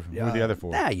what are the other? Who are the other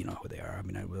four? You know who they are. I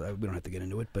mean, we don't have to get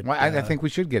into it. But Well, I think we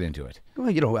should get into it. well,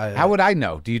 you know, How would I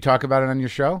know? Do you talk about it on your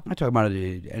show? I talk about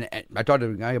it, and I talked to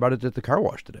a guy about it at the car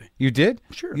wash today. You did?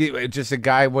 Sure. Just a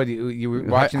guy. What you were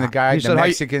watching the guy, He the said,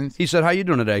 Mexicans? He said, "How you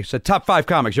doing today?" He said, "Top 5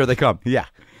 comics. Here they come." Yeah.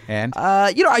 And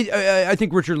I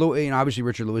think Richard Lewis. Obviously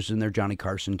Richard Lewis is in there. Johnny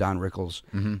Carson, Don Rickles.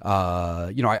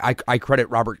 I credit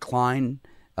Robert Klein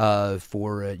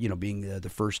for being the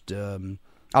first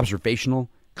observational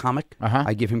comic.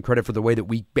 I give him credit for the way that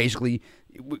we basically,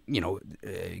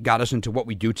 got us into what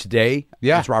we do today.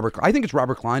 Yeah, I think it's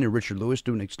Robert Klein and Richard Lewis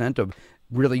to an extent of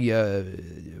really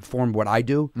formed what I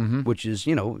do, which is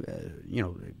God,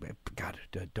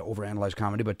 to overanalyze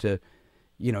comedy, but to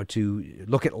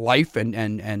look at life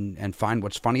and find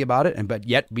what's funny about it, but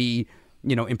yet be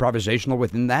improvisational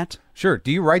within that. Sure.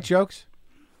 Do you write jokes?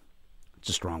 It's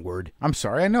a strong word. I'm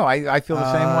sorry. I know. I feel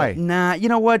the same way. Nah. You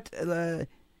know what?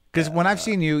 Because when I've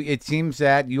seen you, it seems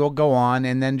that you'll go on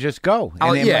and then just go.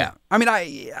 I'll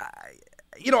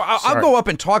go up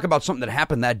and talk about something that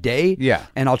happened that day. Yeah.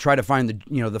 And I'll try to find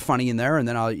the funny in there, and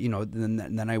then I'll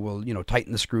then I will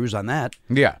tighten the screws on that.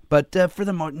 Yeah. But for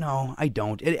the no, I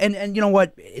don't. And you know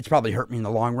what? It's probably hurt me in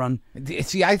the long run.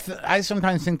 See, I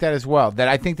sometimes think that as well. That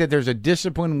I think that there's a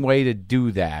disciplined way to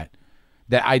do that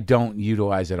I don't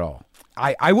utilize at all.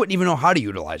 I wouldn't even know how to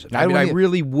utilize it. I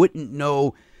really wouldn't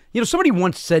know. Somebody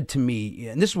once said to me,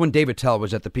 and this is when David Tell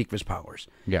was at the peak of his powers.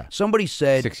 Yeah. Somebody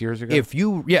said 6 years ago?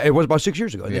 It was about 6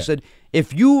 years ago. They said,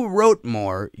 if you wrote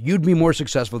more, you'd be more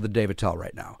successful than David Tell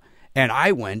right now. And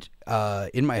I went,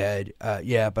 in my head,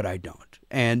 but I don't.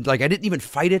 And I didn't even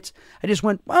fight it. I just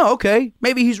went, oh, okay,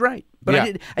 maybe he's right. But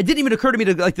it didn't even occur to me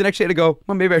to the next day to go,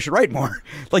 well, maybe I should write more.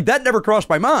 That never crossed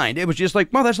my mind. It was just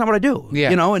well, that's not what I do.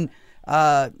 Yeah. And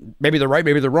maybe they're right,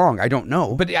 maybe they're wrong. I don't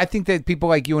know. But I think that people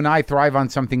like you and I thrive on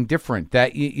something different.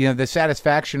 That the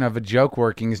satisfaction of a joke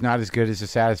working is not as good as the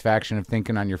satisfaction of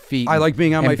thinking on your feet. I like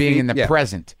being on my feet, being in the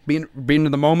present, being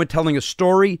in the moment, telling a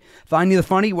story, finding the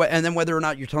funny, and then whether or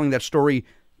not you're telling that story.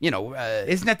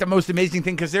 Isn't that the most amazing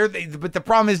thing? Because but the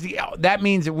problem is that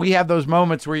means that we have those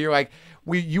moments where you're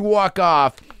you walk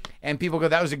off. And people go,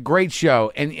 that was a great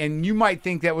show. And you might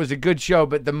think that was a good show,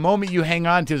 but the moment you hang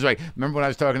on to is remember when I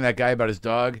was talking to that guy about his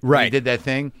dog? Right. He did that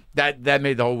thing? That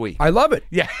made the whole week. I love it.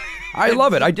 Yeah. I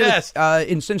love it. I did it,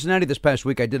 in Cincinnati this past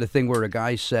week. I did a thing where a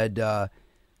guy said,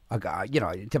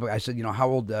 typically I said, how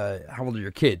old are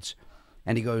your kids?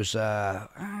 And he goes,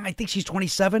 I think she's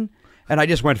 27. And I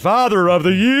just went, Father of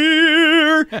the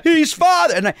Year, he's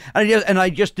father. And I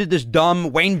just did this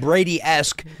dumb Wayne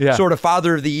Brady-esque sort of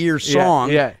Father of the Year song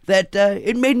that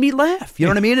it made me laugh. You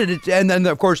know what I mean? And then,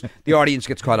 of course, the audience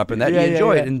gets caught up in that. You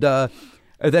enjoy it. And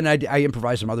then I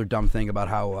improvised some other dumb thing about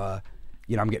how,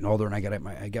 I'm getting older and I got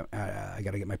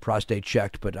to get my prostate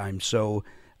checked, but I'm so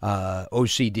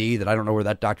OCD that I don't know where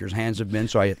that doctor's hands have been,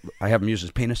 so I have him use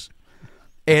his penis.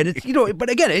 And it's but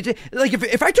again, it's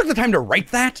if I took the time to write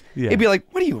that, it'd be like,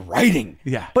 what are you writing?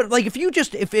 Yeah. But if you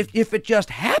just if it just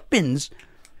happens,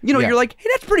 you're like, hey,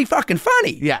 that's pretty fucking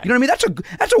funny. Yeah. You know what I mean?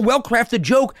 That's a well-crafted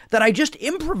joke that I just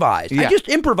improvised. Yeah. I just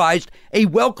improvised a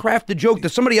well-crafted joke that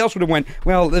somebody else would have went,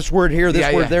 well, this word here,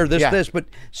 this word there, this. But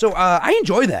so I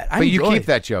enjoy that. But you keep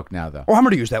that joke now, though. Oh, I'm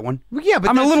going to use that one. Well, yeah, but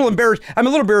I'm a little embarrassed. I'm a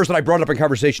little embarrassed that I brought it up in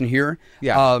conversation here.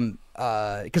 Yeah.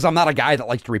 Because I'm not a guy that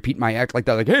likes to repeat my act like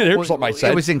that. Hey, here's something I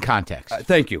said. It was in context.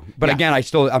 Thank you. But again, I'm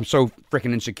so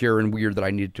freaking insecure and weird that I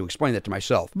needed to explain that to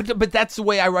myself. But that's the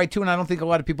way I write too, and I don't think a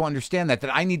lot of people understand that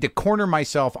I need to corner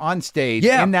myself on stage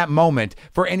in that moment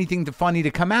for anything funny to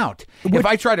come out. If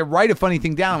I try to write a funny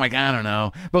thing down, I'm like, I don't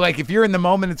know. But if you're in the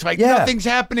moment, it's nothing's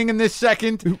happening in this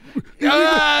second.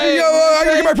 I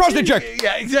gotta get my prostate checked.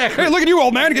 Yeah, exactly. Hey, look at you,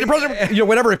 old man. Get your prostate.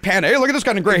 Whatever. Pan. Hey, look at this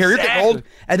guy in gray hair. You're getting old.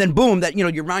 And then boom, that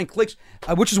your mind clicks.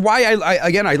 Which is why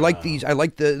I like these. I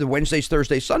like the Wednesdays,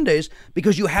 Thursdays, Sundays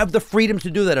because you have the freedom to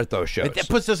do that at those shows. That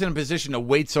puts us in a position to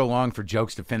wait so long for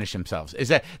jokes to finish themselves.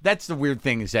 That's the weird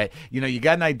thing is that you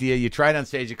got an idea, you tried on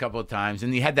stage a couple of times,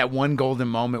 and you had that one golden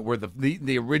moment where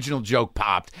the original joke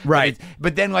popped. Right.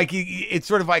 But then it's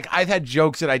sort of like I've had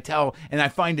jokes that I tell and I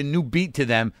find a new beat to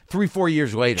them 3-4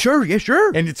 years later. Sure. Yeah.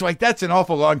 Sure. And it's that's an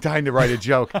awful long time to write a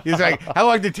joke. It's how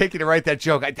long did it take you to write that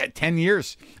joke? 10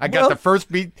 years. I got the first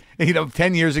beat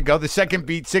 10 years ago, the second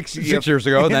beat 6 years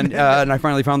ago, then and I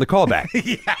finally found the callback.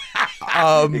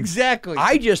 Exactly.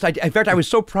 In fact, I was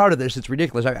so proud of this, it's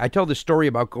ridiculous. I tell this story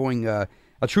about going, a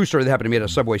true story that happened to me at a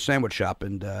Subway sandwich shop,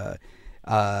 and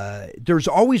there's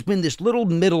always been this little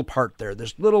middle part there,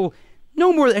 this little,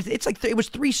 no more, it's it was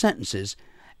 3 sentences,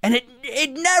 and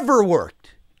it never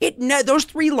worked. Those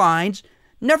 3 lines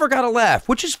never got a laugh,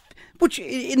 which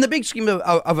in the big scheme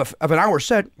of an hour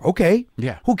set, okay,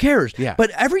 yeah, who cares? Yeah.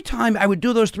 But every time I would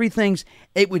do those 3 things,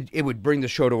 it would bring the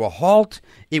show to a halt.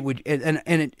 It would,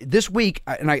 this week,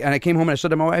 and I came home and I said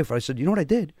to my wife, I said, you know what I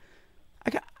did?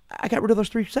 I got rid of those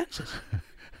 3 sentences.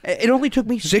 It only took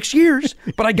me 6 years,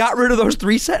 but I got rid of those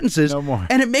 3 sentences. No more.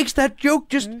 And it makes that joke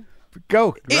just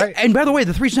Go. Right. And by the way,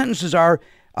 the 3 sentences are,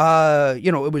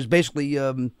 it was basically,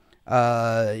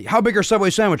 how big are Subway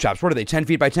sandwich shops? What are they, 10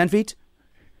 feet by 10 feet?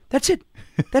 That's it.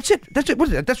 That's it. What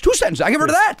is that? That's 2 sentences. I get rid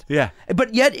of that. Yeah.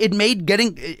 But yet it made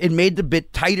the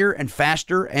bit tighter and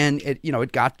faster, and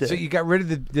it got the. So you got rid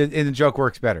of and the joke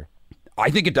works better. I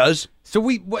think it does. So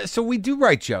we do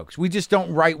write jokes. We just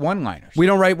don't write one-liners. We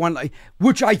don't write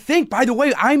which I think, by the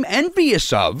way, I'm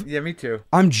envious of. Yeah, me too.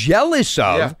 I'm jealous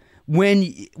of. Yeah.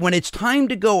 When it's time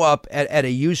to go up at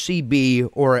a UCB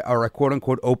or a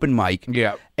quote-unquote open mic,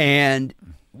 Yeah. and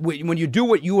when you do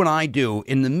what you and I do,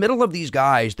 in the middle of these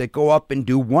guys that go up and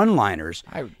do one-liners,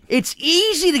 it's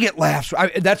easy to get laughs.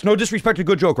 That's no disrespect to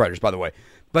good joke writers, by the way,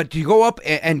 but to go up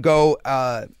and go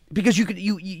because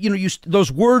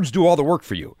those words do all the work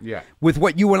for you. Yeah. With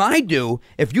what you and I do,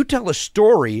 if you tell a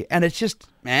story and it's just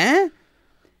and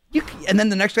then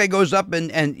the next guy goes up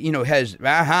and has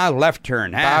left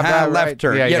turn, left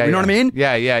turn. Yeah, you know what I mean?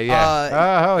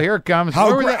 Yeah. Here it comes.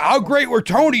 How great were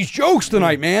Tony's jokes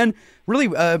tonight, man? Really,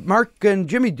 Marc and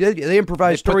Jimmy they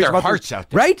improvised stories put their about hearts out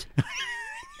there. right?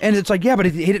 And it's like, yeah, but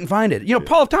he didn't find it.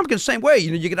 Paul F. Tompkins, same way.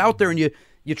 You get out there and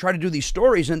you try to do these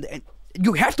stories, and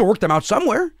you have to work them out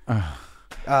somewhere.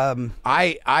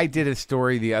 I did a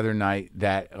story the other night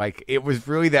that it was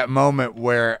really that moment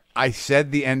where I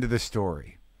said the end of the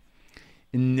story,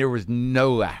 and there was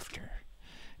no laughter.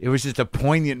 It was just a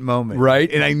poignant moment, right?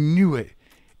 And I knew it,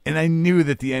 and I knew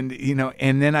that the end,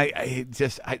 And then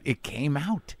it came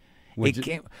out.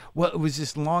 It was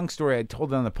this long story I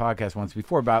told it on the podcast once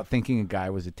before about thinking a guy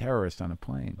was a terrorist on a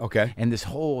plane. Okay. And this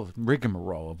whole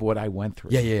rigmarole of what I went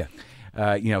through. Yeah.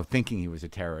 Thinking he was a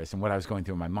terrorist and what I was going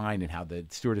through in my mind and how the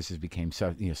stewardesses became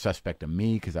suspect of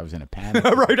me because I was in a panic.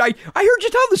 Right. I heard you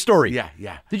tell the story.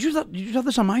 Yeah. Did you tell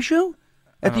this on my show?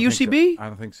 At the UCB? I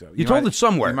don't think so. You told it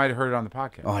somewhere. You might have heard it on the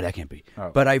podcast. Oh, that can't be.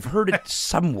 Oh. But I've heard it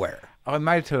somewhere. I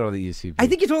might have told it on the UCB. I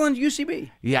think you told it on the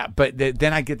UCB. Yeah, but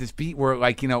then I get this beat where,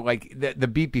 the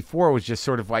beat before was just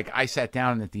sort of I sat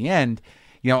down and at the end,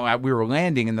 we were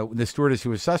landing and the stewardess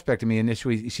who was suspect of me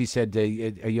initially, she said, "Are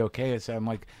you okay?" So I'm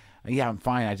like, "Yeah, I'm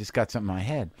fine. I just got something in my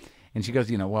head." And she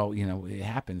goes, it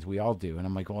happens. We all do. And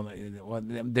I'm like, well,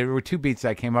 there were 2 beats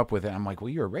I came up with. And I'm like, well,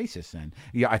 you're a racist then.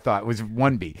 Yeah, I thought it was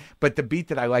 1 beat. But the beat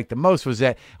that I liked the most was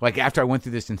that, after I went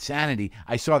through this insanity,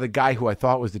 I saw the guy who I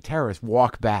thought was the terrorist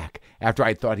walk back after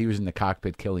I thought he was in the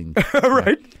cockpit killing.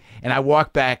 Right. And I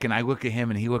walk back and I look at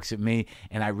him and he looks at me.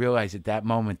 And I realized at that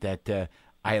moment that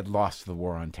I had lost the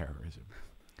war on terrorism.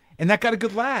 And that got a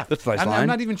good laugh. That's a nice line. I'm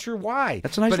not even sure why.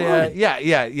 That's a nice line.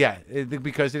 Yeah.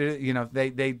 Because,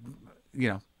 they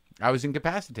I was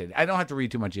incapacitated. I don't have to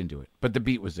read too much into it, but the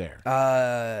beat was there.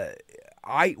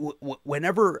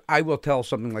 Whenever I will tell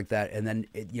something like that, and then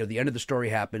the end of the story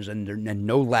happens, and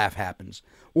no laugh happens,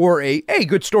 or a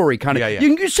good story kind of. Yeah.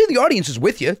 You see the audience is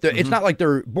with you. It's not like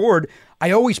they're bored.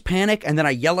 I always panic, and then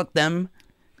I yell at them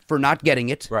for not getting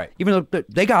it. Right. Even though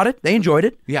they got it, they enjoyed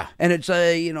it. Yeah. And it's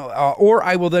or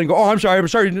I will then go, I'm sorry,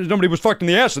 nobody was fucked in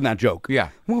the ass in that joke. Yeah.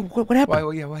 Well, what happened?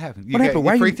 Well, yeah, what happened? What happened?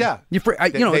 You freaked out.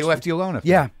 They left you alone.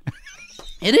 Yeah.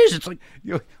 It is. It's like,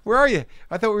 where are you?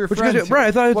 I thought we were friends.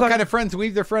 Right. What kind of friends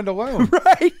leave their friend alone?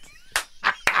 Right.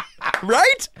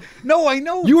 Right? No, I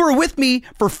know. You were with me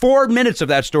for 4 minutes of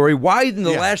that story. Why in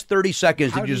the last 30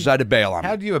 seconds did you decide to bail on me?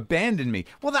 How do you abandon me?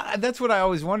 Well, that's what I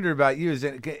always wondered about you, is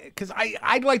because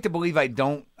I'd like to believe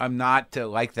I'm not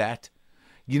like that.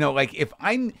 If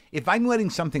I'm letting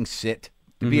something sit,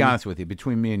 to be honest with you,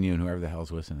 between me and you and whoever the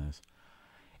hell's listening to this,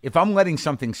 if I'm letting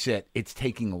something sit, it's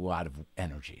taking a lot of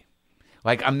energy.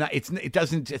 I'm not. It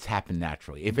doesn't just happen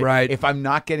naturally. If I'm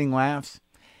not getting laughs.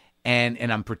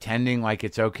 And I'm pretending like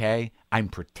it's okay. I'm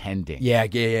pretending. Yeah. I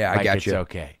got you. It's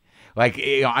okay.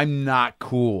 I'm not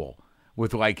cool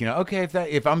with okay,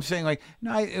 if I'm saying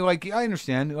no, I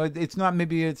understand. It's not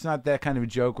that kind of a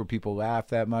joke where people laugh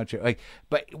that much.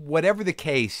 But whatever the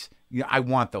case, I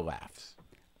want the laughs.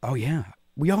 Oh yeah,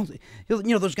 we all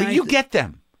those guys. But you get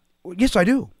them. Yes, I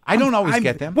do. I don't always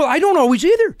get them. Well, I don't always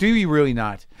either. Do you really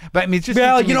not? But I mean, it's just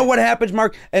what happens,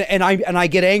 Mark, and I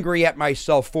get angry at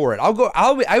myself for it. I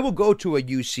will go to a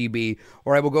UCB,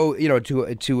 or I will go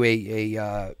to a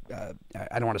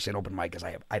I don't want to say an open mic because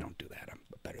I don't do that. I'm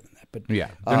better than that. But yeah,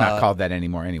 they're not called that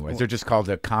anymore. Anyways, they're just called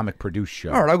a comic produced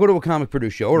show. All right, I'll go to a comic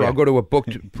produced show, or I'll go to a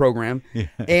booked program,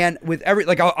 and with every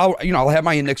I'll have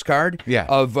my index card. Yeah.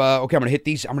 Of okay, I'm gonna hit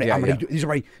these. I'm gonna do, these are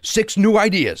my 6 new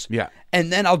ideas. Yeah. And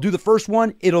then I'll do the first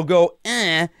one. It'll go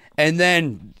and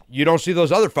then you don't see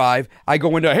those other 5. I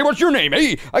go into, hey, what's your name?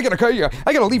 Hey, I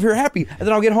gotta leave here happy. And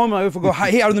then I'll get home and I'll go,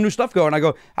 hey, how did the new stuff go? And I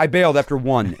go, I bailed after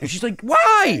 1. And she's like,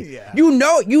 why? Yeah. You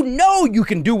know you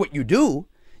can do what you do.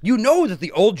 You know that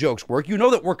the old jokes work. You know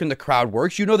that working the crowd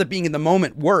works. You know that being in the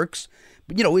moment works.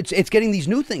 But, it's getting these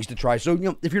new things to try. So,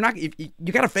 if you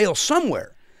got to fail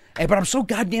somewhere. But I'm so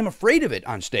goddamn afraid of it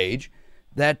on stage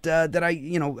that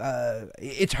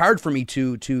it's hard for me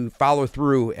to follow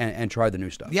through and try the new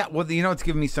stuff. Yeah, well, it's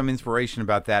giving me some inspiration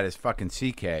about that is fucking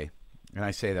CK, and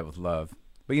I say that with love.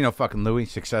 But fucking Louis,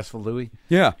 Successful Louis.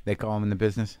 Yeah. They call him in the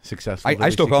business, Successful Louis. I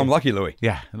still call CK. him Lucky Louis.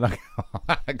 Yeah.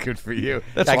 Good for you.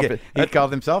 That's he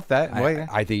called himself that.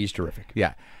 I think he's terrific.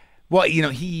 Yeah. Well,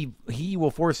 he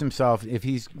will force himself if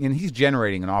he's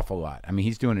generating an awful lot. I mean,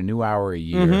 he's doing a new hour a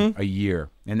year,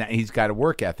 and that he's got a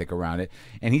work ethic around it.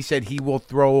 And he said he will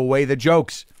throw away the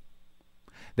jokes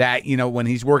that when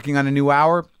he's working on a new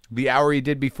hour, the hour he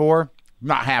did before,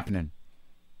 not happening.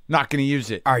 Not going to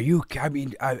use it. Are you? I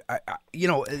mean, I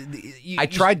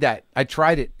tried that. I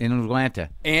tried it in Atlanta.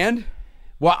 And?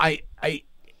 Well, I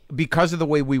because of the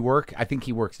way we work, I think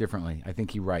he works differently. I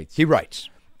think he writes. He writes.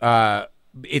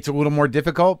 It's a little more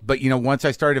difficult, but once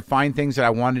I started to find things that I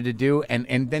wanted to do,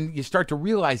 and then you start to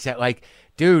realize that,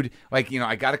 dude, I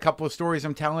got a couple of stories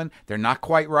I'm telling, they're not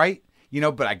quite right.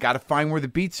 But I got to find where the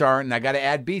beats are, and I got to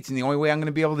add beats, and the only way I'm going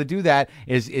to be able to do that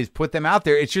is put them out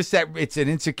there. It's just that it's an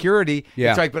insecurity.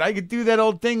 Yeah. It's but I could do that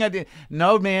old thing I did.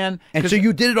 No, man. And so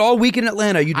you did it all week in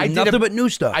Atlanta. You did nothing but new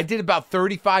stuff. I did about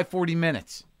 35, 40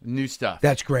 minutes. New stuff.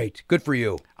 That's great. Good for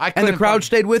you. And the crowd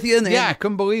stayed with you. I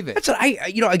couldn't believe it. That's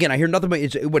again. I hear nothing but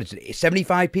what is it?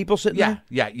 75 people sitting there.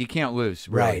 Yeah. You can't lose.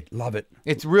 Really. Right. Love it.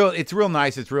 It's real. It's real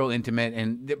nice. It's real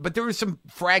intimate. But there were some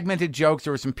fragmented jokes.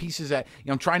 There were some pieces that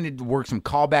I'm trying to work some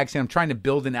callbacks in. I'm trying to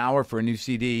build an hour for a new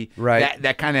CD. Right.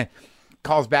 That kind of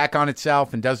calls back on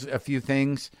itself and does a few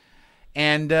things.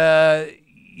 And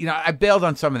I bailed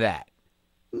on some of that.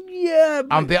 Yeah,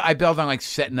 I bailed on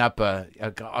setting up a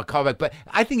callback, but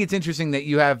I think it's interesting that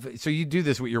you do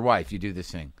this with your wife. You do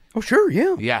this thing. Oh, sure,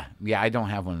 yeah. Yeah. I don't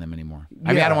have one of them anymore.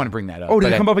 I mean, I don't want to bring that up. Oh,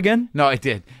 did it come up again? No, it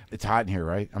did. It's hot in here,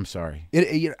 right? I'm sorry.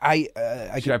 Should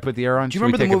I put the air on? Do you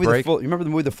remember the movie? You remember the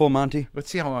movie The Full Monty? Let's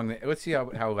see how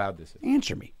loud this is.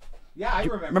 Answer me. Yeah, I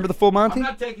remember. Remember The Full Monty? I'm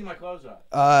not taking my clothes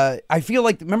off. I feel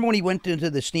remember when he went into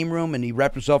the steam room and he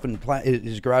wrapped himself in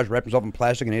his garage, wrapped himself in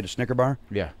plastic and ate a Snicker bar?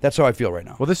 Yeah. That's how I feel right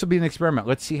now. Well, this will be an experiment.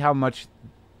 Let's see how much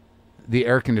the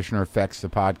air conditioner affects the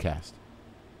podcast.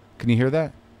 Can you hear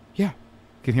that? Yeah.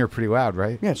 You can hear it pretty loud,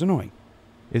 right? Yeah, it's annoying.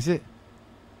 Is it?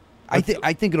 I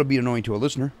think it'll be annoying to a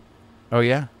listener. Oh,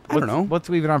 yeah? I don't know. Let's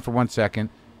leave it on for 1 second.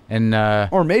 And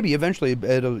or maybe eventually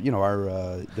it'll,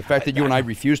 the fact that you and I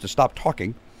refuse to stop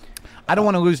talking. I don't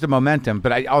want to lose the momentum,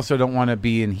 but I also don't want to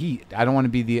be in heat. I don't want to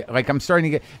be I'm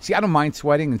starting to get... See, I don't mind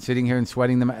sweating and sitting here and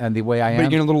sweating the way I am. But you're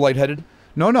getting a little lightheaded?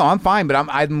 No, I'm fine, but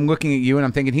I'm looking at you and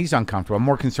I'm thinking he's uncomfortable. I'm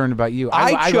more concerned about you.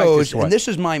 I chose, and this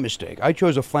is my mistake, I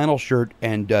chose a flannel shirt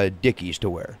and Dickies to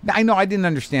wear. I know, I didn't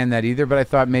understand that either, but I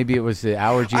thought maybe it was the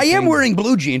allergy I thing. am wearing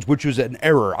blue jeans, which was an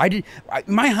error.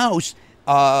 My house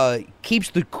keeps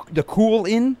the cool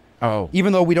in. Oh.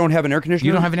 Even though we don't have an air conditioner?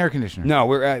 You don't have an air conditioner?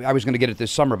 No, I was going to get it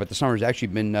this summer, but the summer's actually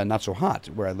been not so hot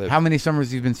where I live. How many summers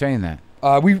have you been saying that?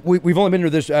 We've only been here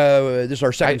this is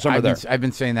our second summer there. I've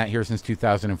been saying that here since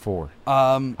 2004.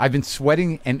 I've been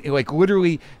sweating, and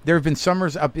literally there have been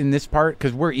summers up in this part,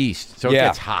 because we're east, so it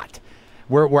gets hot,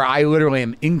 where I literally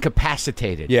am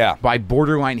incapacitated by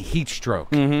borderline heat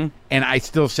stroke, and I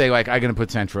still say, I'm going to put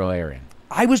central air in.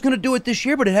 I was going to do it this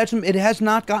year, but it has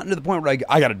not gotten to the point where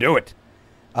I got to do it.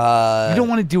 You don't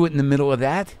want to do it in the middle of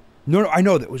that? No, I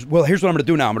know that well, here's what I'm going to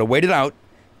do now. I'm going to wait it out.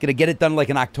 Going to get it done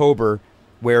in October,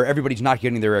 where everybody's not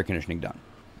getting their air conditioning done.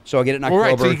 So I get it in October.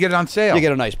 Right, so you get it on sale. You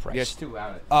get a nice price. Yeah, it's too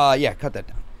loud. Yeah, cut that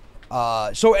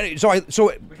down. So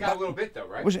we got a little bit though,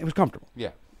 right? It was comfortable. Yeah.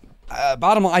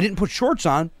 Bottom line, I didn't put shorts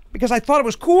on because I thought it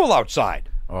was cool outside.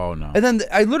 Oh no! And then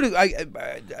I literally,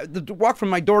 the walk from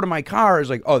my door to my car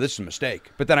is oh, this is a mistake.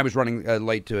 But then I was running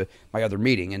late to my other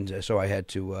meeting, and so I had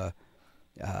to.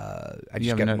 I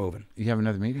just kept moving. You have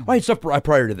another meeting? I had stuff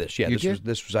prior to this. Yeah,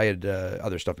 this was. I had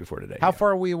other stuff before today. How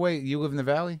far are we away? You live in the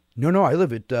valley? No, I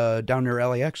live at down near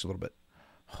LAX a little bit.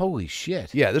 Holy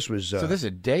shit! Yeah, this was. So this is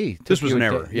a day. This was an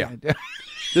error. Yeah,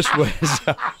 this was.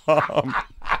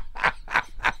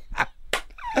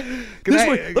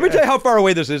 Let me tell you how far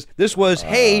away this is. This was,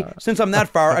 hey, since I'm that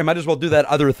far, I might as well do that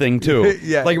other thing too.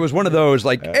 Yeah. It was one of those,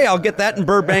 hey, I'll get that in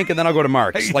Burbank and then I'll go to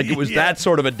Mark's. It was that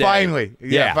sort of a day. Finally.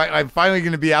 Yeah. I'm finally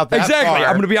going to be out that far. Exactly.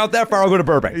 I'm going to be out that far. I'll go to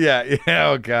Burbank. Yeah.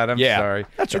 Oh, God. I'm sorry.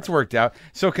 It's worked out.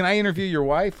 So can I interview your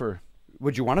wife or?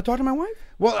 Would you want to talk to my wife?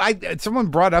 Well, someone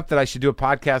brought up that I should do a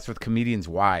podcast with comedians'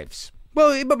 wives.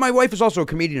 Well, but my wife is also a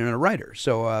comedian and a writer.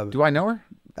 So do I know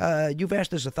her? You've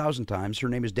asked this 1,000 times. Her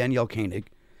name is Danielle Koenig.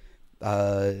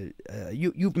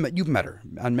 You've met her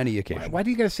on many occasions. Why do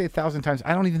you got to say 1,000 times?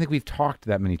 I don't even think we've talked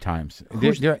that many times.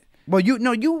 Well,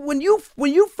 when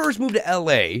you first moved to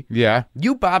L.A., yeah,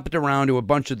 you bopped around to a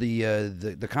bunch of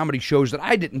the comedy shows that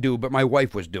I didn't do, but my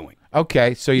wife was doing.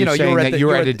 Okay, so you're saying that you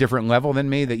were at a the different level than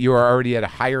me, that you were already at a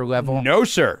higher level? No,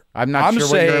 sir. I'm not sure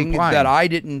what you're saying implying. that I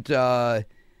didn't.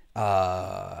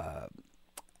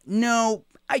 No,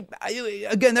 I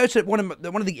again, that's one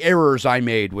of the errors I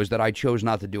made was that I chose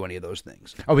not to do any of those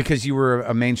things. Oh, because you were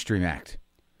a mainstream act.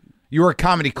 You were a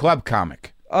comedy club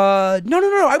comic. No.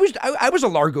 I was a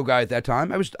Largo guy at that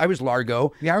time. I was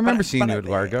Largo. Yeah, I remember seeing you at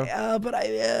Largo.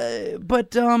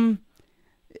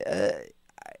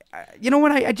 You know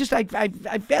what?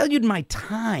 I valued my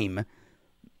time.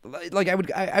 Like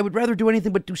I would rather do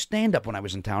anything but do stand up when I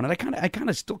was in town, and I kind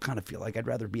of still feel like I'd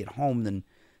rather be at home than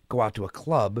go out to a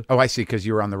club. Oh, I see. Because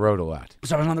you were on the road a lot.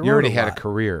 So I was on the road. You already a had lot. a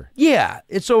career. Yeah.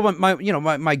 It's so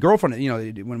my girlfriend.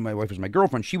 When my wife was my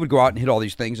girlfriend, she would go out and hit all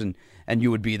these things, and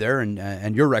you would be there,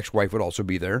 and your ex-wife would also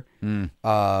be there. And,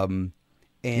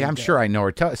 yeah, I'm sure I know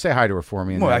her. Say hi to her for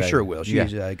me. Well, I sure will.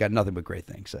 She's got nothing but great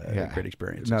things, great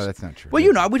experiences. No, that's not true. Well,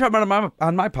 we talked about it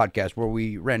on my podcast where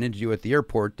we ran into you at the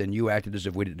airport, and you acted as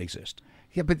if we didn't exist.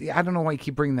 Yeah, but I don't know why you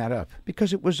keep bringing that up.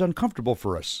 Because it was uncomfortable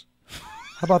for us.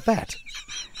 How about that?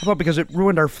 How about because it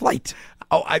ruined our flight?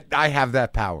 Oh, I have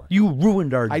that power. You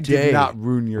ruined our day. I did not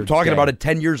ruin your day. We're talking about it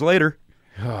 10 years later.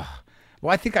 Well,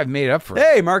 I think I've made up for it.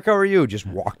 Hey, Mark, how are you? Just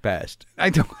walk past.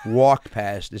 I don't walk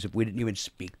past as if we didn't even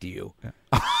speak to you.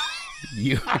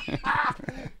 You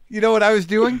know what I was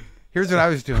doing? Here's what I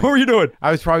was doing. What were you doing?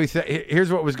 I was probably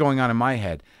here's what was going on in my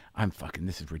head.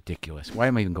 This is ridiculous. Why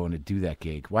am I even going to do that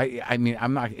gig? Why? I mean,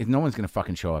 I'm not. No one's going to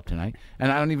fucking show up tonight,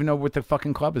 and I don't even know what the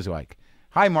fucking club is like.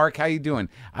 Hi, Mark. How you doing?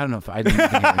 I don't know if I didn't even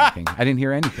hear anything. I didn't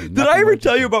hear anything. Did I ever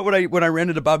tell you about when I ran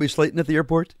into Bobby Slayton at the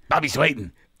airport? Bobby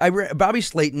Slayton. Bobby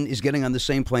Slayton is getting on the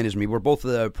same plane as me. We're both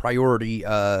priority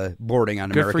boarding on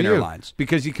Good American for you, Airlines.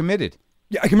 Because you committed.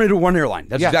 Yeah, I committed to one airline.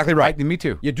 That's exactly right. Me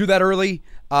too. You do that early.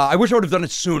 I wish I would have done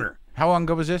it sooner. How long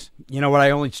ago was this? You know what?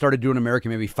 I only started doing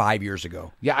American maybe 5 years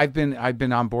ago. Yeah, I've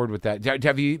been on board with that.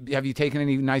 Have you taken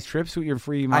any nice trips with your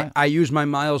free miles? I use my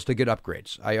miles to get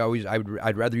upgrades.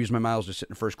 I'd rather use my miles to sit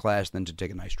in first class than to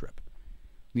take a nice trip.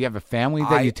 You have a family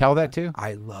that you tell that to?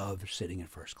 I love sitting in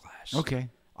first class. Okay.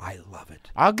 I love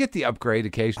it. I'll get the upgrade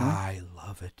occasionally. I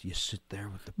love it. You sit there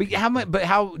with the. But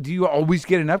how do you always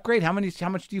get an upgrade? How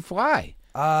much do you fly?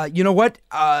 You know what?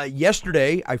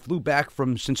 Yesterday I flew back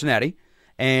from Cincinnati,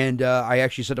 and I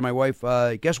actually said to my wife,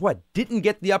 "Guess what? Didn't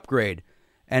get the upgrade."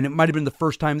 And it might have been the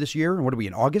first time this year. And what are we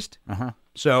in August?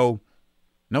 So,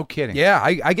 no kidding. Yeah,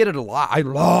 I get it a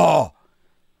lot.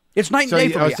 It's night and day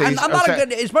for me. I'm not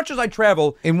as much as I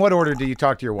travel. In what order do you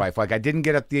talk to your wife? Like, I didn't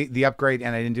get up the upgrade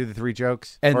and I didn't do the 3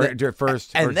 jokes? Do it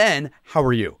first? And then, how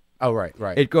are you? Oh, right.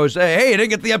 It goes, hey, I didn't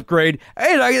get the upgrade.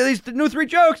 Hey, I get these new 3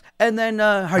 jokes. And then,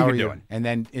 how are you doing? And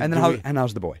then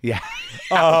how's the boy? Yeah.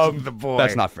 How's the boy?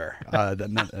 That's not fair.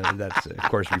 That's, of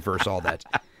course, reverse all that.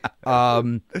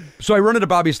 So I run into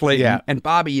Bobby Slayton, and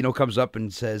Bobby, comes up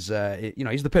and says,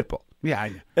 he's the pit bull. Yeah,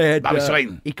 and, Bobby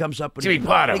Slayton. He comes up and Jimmy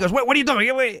Pardo. He goes, what are you doing?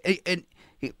 And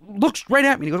he looks right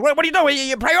at me. And he goes, what are you doing?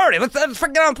 Your priority. Let's get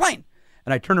on the plane.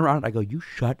 And I turn around and I go, you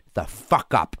shut the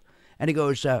fuck up. And he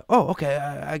goes, oh, okay,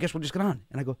 I guess we'll just get on.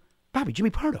 And I go, Bobby,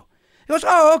 Jimmy Pardo. He goes,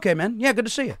 oh, okay, man. Yeah, good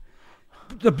to see you.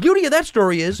 The beauty of that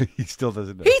story is he still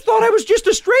doesn't know. He thought I was just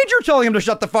a stranger telling him to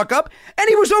shut the fuck up, and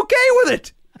he was okay with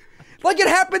it. Like it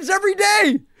happens every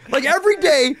day. Like every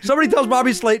day, somebody tells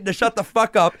Bobby Slayton to shut the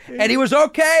fuck up, and he was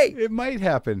okay. It might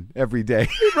happen every day.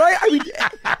 Right? I mean,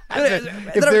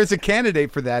 if there's a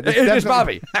candidate for that, it's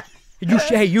Bobby.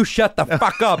 You shut the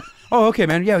fuck up. Oh, okay,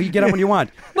 man. Yeah, you get up when you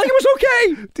want. Like it was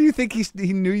okay. Do you think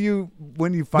he knew you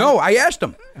when you No, I asked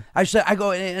him. I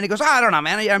go, and he goes, I don't know,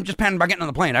 man. I'm just panicking about getting on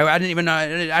the plane. I didn't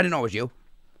know it was you.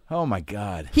 Oh my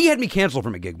God. He had me canceled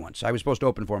from a gig once. I was supposed to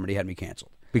open for him, but he had me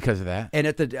canceled because of that. And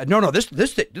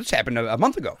this happened a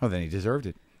month ago. Oh, then he deserved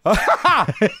it.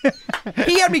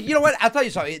 He had me. You know what? I'll tell you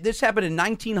something. This happened in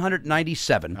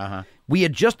 1997. We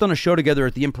had just done a show together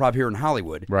at the Improv here in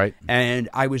Hollywood. Right. And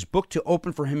I was booked to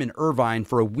open for him in Irvine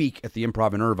for a week at the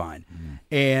Improv in Irvine.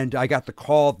 And I got the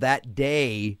call that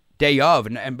day of.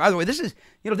 And by the way, this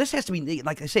has to be,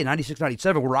 like I say, 96,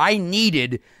 97, where I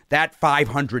needed that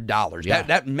 $500. Yeah.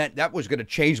 That meant that was going to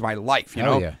change my life, you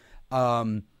Hell know? Yeah.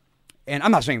 And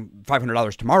I'm not saying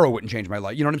 $500 tomorrow wouldn't change my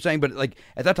life. You know what I'm saying? But like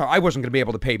at that time, I wasn't going to be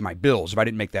able to pay my bills if I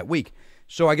didn't make that week.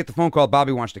 So I get the phone call,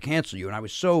 Bobby wants to cancel you. And I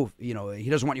was so, he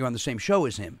doesn't want you on the same show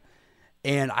as him.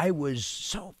 And I was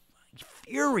so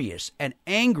furious and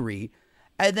angry.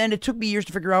 And then it took me years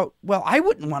to figure out, well, I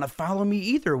wouldn't want to follow me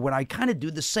either when I kind of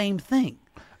do the same thing.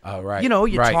 Oh, right. You know,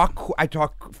 right. I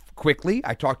talk quickly.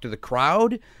 I talk to the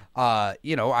crowd. I've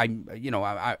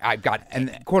got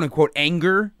quote unquote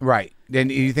anger. Right. Then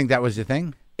you think that was the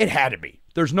thing? It had to be.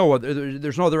 There's no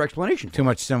other explanation. Too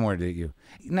much similar to you.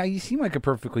 Now, you seem like a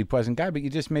perfectly pleasant guy, but you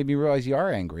just made me realize you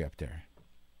are angry up there.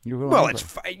 Well, it's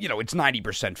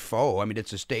 90% faux. I mean,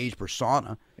 it's a stage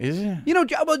persona. Is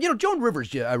it? Joan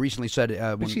Rivers recently said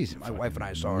when she's my wife and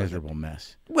I saw her. Miserable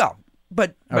mess. Well,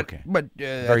 but Okay.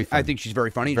 very I think she's very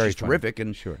funny. Very she's funny. terrific,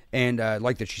 and Sure. and I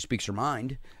like that she speaks her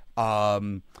mind.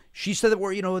 She said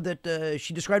that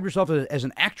she described herself as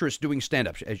an actress doing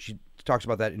stand-up. She talks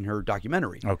about that in her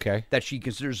documentary. Okay. That she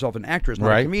considers herself an actress, not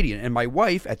Right. a comedian. And my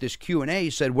wife at this Q&A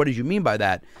said, "What did you mean by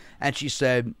that?" And she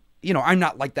said, I'm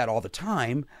not like that all the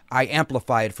time. I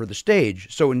amplify it for the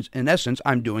stage. So in essence,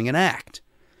 I'm doing an act.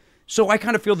 So I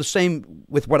kind of feel the same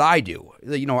with what I do.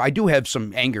 I do have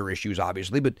some anger issues,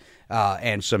 obviously, but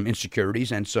and some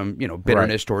insecurities and some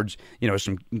bitterness towards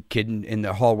some kid in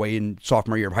the hallway in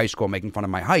sophomore year of high school making fun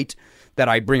of my height that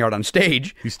I bring out on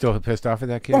stage. You still pissed off at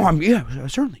that kid? Oh, yeah,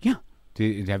 certainly, yeah.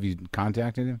 Have you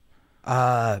contacted him?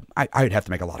 I'd have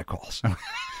to make a lot of calls.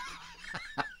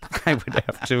 I would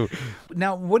have to.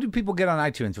 Now, what do people get on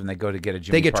iTunes when they go to get a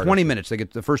Jimmy They get Pardo 20 show? minutes. They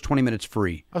get the first 20 minutes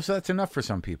free. Oh, so that's enough for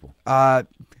some people.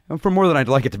 For more than I'd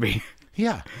like it to be.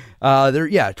 Yeah.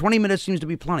 20 minutes seems to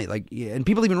be plenty. And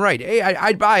people even write, "Hey,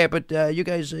 I'd buy it, but you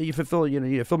guys, you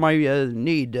fill my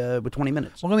need with 20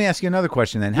 minutes." Well, let me ask you another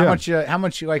question then. How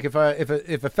much, like, if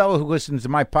a fellow who listens to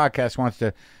my podcast wants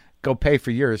to go pay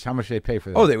for yours, how much do they pay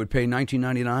for that? Oh, they would pay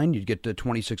 $19.99. You'd get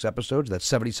 26 episodes. That's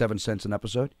 77 cents an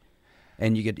episode,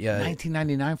 and you get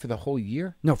 $19.99 for the whole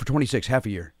year? No, for 26, half a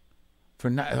year. So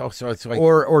it's like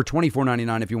Or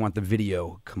 $24.99 if you want the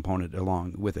video component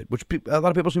along with it, which a lot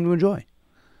of people seem to enjoy.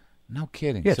 no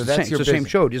kidding. Yeah, so it's that's the your same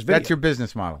business. show, just video. That's your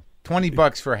business model.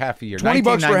 $20 for half a year. $20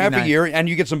 for half a $19.99. year, and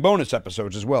you get some bonus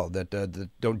episodes as well that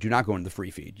do not go into the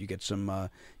free feed. You get some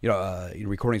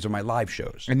recordings of my live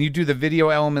shows. And you do the video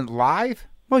element live?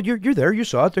 Well, you're there. You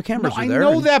saw it. The cameras No, are I there.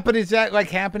 know and- that, but is that like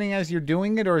happening as you're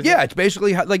doing it, or is Yeah, it's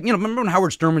basically remember when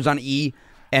Howard Stern was on E,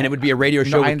 and it would be a radio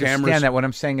show No, with I understand cameras. that. What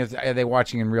I'm saying is, are they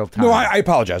watching in real time? No, I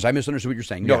apologize. I misunderstood what you're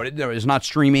saying. No, Yeah. it's not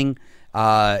streaming.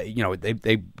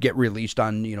 They get released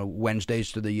on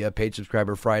Wednesdays to the paid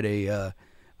subscriber. Friday,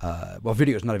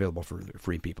 video is not available for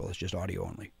free people. It's just audio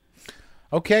only.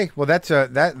 Okay, well that's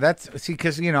see,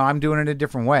 because I'm doing it a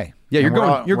different way. Yeah,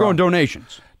 And you're going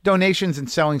donations. donations and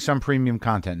selling some premium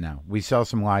content now. We sell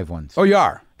some live ones. Oh, you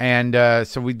are. And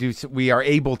so we are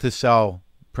able to sell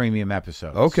premium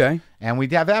episodes. Okay. And we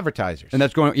have advertisers. And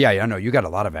that's going. Yeah, I know. You got a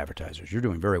lot of advertisers. You're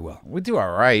doing very well. We do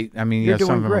all right. I mean, You're some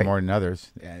doing of them are great. more than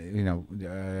others.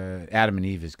 Adam and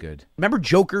Eve is good. Remember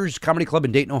Joker's Comedy Club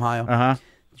in Dayton, Ohio? Uh-huh.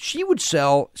 She would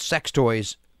sell sex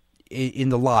toys in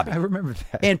the lobby. I remember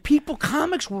that. And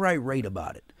comics were irate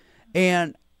about it.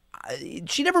 And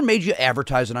she never made you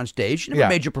advertise it on stage. She never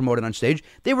made you promote it on stage.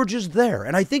 They were just there.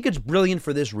 And I think it's brilliant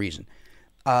for this reason.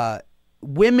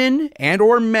 Women and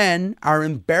or men are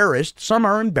embarrassed, some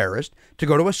are embarrassed, to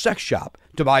go to a sex shop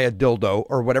to buy a dildo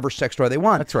or whatever sex toy they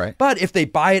want. That's right. But if they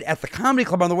buy it at the comedy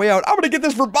club on the way out, I'm going to get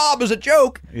this for Bob as a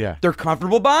joke. Yeah. They're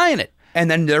comfortable buying it.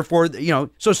 And then therefore,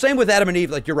 so same with Adam and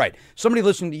Eve, like you're right. Somebody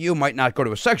listening to you might not go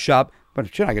to a sex shop,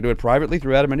 but shit, I can do it privately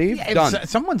through Adam and Eve. Yeah, Done.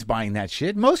 someone's buying that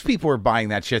shit. Most people are buying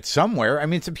that shit somewhere. I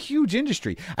mean, it's a huge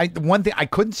industry. One thing I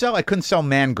couldn't sell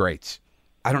man grates.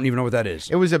 I don't even know what that is.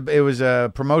 It was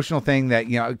a promotional thing that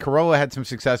Corolla had some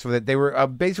success with it. They were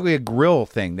basically a grill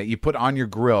thing that you put on your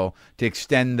grill to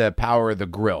extend the power of the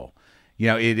grill.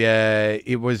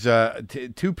 It was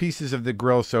two pieces of the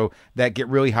grill so that get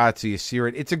really hot, so you sear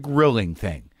it. It's a grilling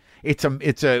thing. It's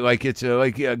like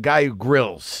a guy who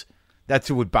grills. That's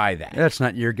who would buy that. That's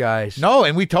not your guys. No,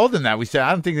 and we told them that. We said,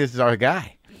 I don't think this is our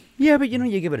guy. Yeah, but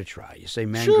you give it a try. You say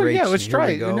man Sure, grates, yeah, let's and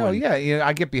try here it. we go,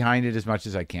 I get behind it as much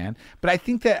as I can. But I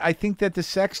think that the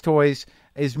sex toys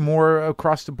is more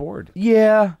across the board.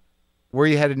 Yeah. Where are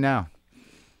you headed now?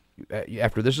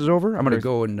 After this is over, I'm going to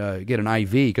go and get an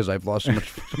IV because I've lost so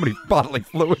many bodily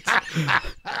fluids.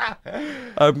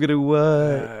 I'm going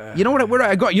to. You know what? Where do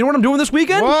I go? You know what I'm doing this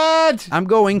weekend? What? I'm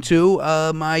going to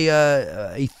my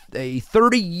a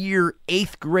 30-year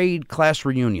 8th grade class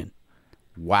reunion.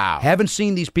 Wow. Haven't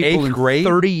seen these people 8th in grade?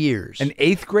 30 years. An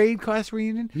 8th grade class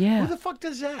reunion? Yeah. Who the fuck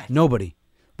does that? Nobody.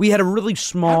 We had a really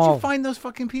small. How'd you find those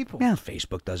fucking people? Yeah,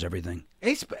 Facebook does everything.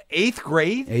 8th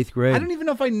grade? 8th grade. I don't even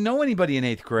know if I know anybody in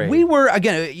 8th grade. We were,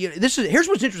 again, here's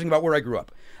what's interesting about where I grew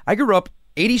up. I grew up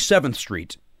 87th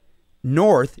Street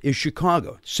north is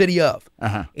Chicago, city of.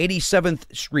 Uh-huh.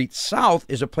 87th Street south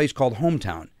is a place called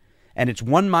Hometown, and it's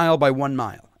 1 mile by 1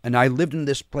 mile. And I lived in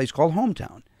this place called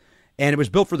Hometown, and it was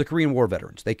built for the Korean War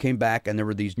veterans. They came back, and there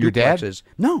were these Your dad? duplexes.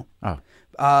 No. Oh.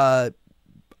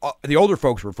 The older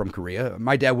folks were from Korea.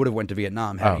 My dad would have went to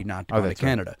Vietnam had he not gone to that's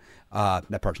Canada.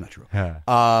 That part's not true. Yeah.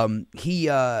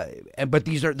 But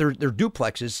these are they're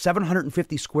duplexes,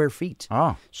 750 square feet.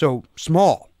 Oh. So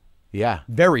small, Yeah.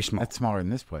 very small. That's smaller than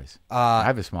this place. I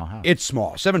have a small house. It's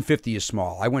small. 750 is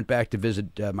small. I went back to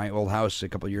visit my old house a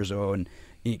couple of years ago, and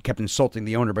he kept insulting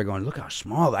the owner by going, "Look how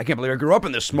small! I can't believe I grew up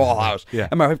in this small house." Yeah.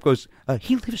 And my wife goes,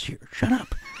 "He lives here. Shut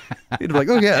up." He'd be like,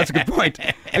 "Oh yeah, that's a good point."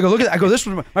 I go, "Look at that." I go, "This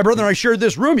was my brother and I shared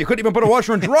this room. You couldn't even put a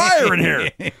washer and dryer in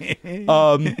here."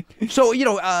 So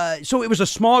so it was a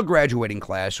small graduating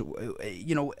class.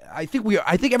 I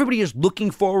think everybody is looking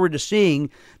forward to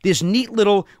seeing this neat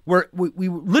little where we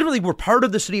literally were part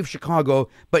of the city of Chicago,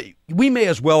 but we may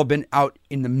as well have been out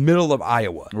in the middle of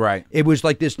Iowa. Right. It was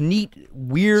like this neat,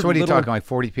 weird. So what are you little, talking, like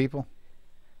 40 people?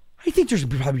 I think there's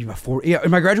probably about 40. Yeah,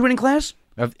 in my graduating class,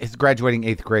 It's graduating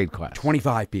 8th grade class.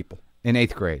 25 people. In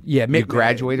 8th grade. Yeah, you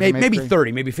graduated from 8th maybe grade?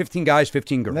 30, maybe 15 guys,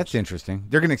 15 girls. That's interesting.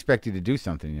 They're going to expect you to do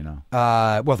something, you know.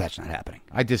 Well, that's not happening.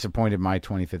 I disappointed my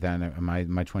 25th my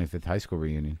 25th high school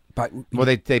reunion. But Well,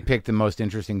 they picked the most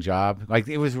interesting job. Like,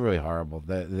 it was really horrible.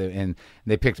 And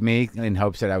they picked me in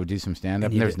hopes that I would do some stand up.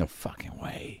 And And you there's did. no fucking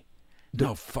way.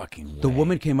 No fucking way. the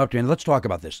woman came up to me, and let's talk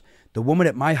about this. The woman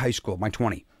at my high school, my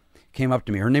 20, came up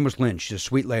to me. Her name was Lynn. She's a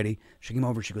sweet lady. She came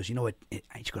over. She goes, "You know what?"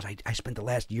 She goes, I spent the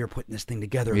last year putting this thing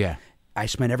together. Yeah. I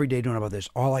spent every day doing about this.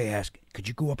 All I ask, could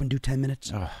you go up and do 10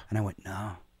 minutes? Ugh. And I went,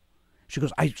 no. She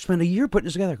goes, I spent a year putting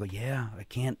this together. I go, yeah, I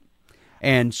can't.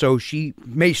 And so she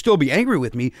may still be angry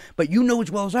with me, but you know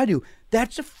as well as I do,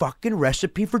 that's a fucking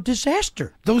recipe for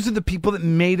disaster. Those are the people that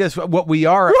made us what we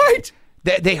are. Right.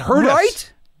 They hurt us.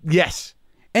 Right? Yes.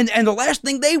 And the last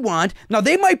thing they want, now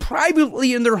they might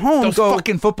privately in their home Those go,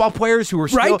 fucking football players who are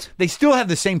still, Right. they still have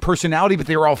the same personality, but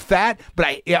they were all fat.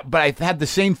 But I've had the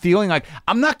same feeling. Like,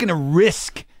 I'm not going to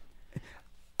risk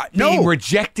being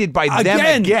rejected by them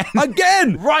again.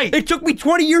 Again. Right. It took me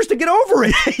 20 years to get over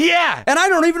it. Yeah. And I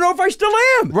don't even know if I still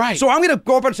am. Right. So I'm going to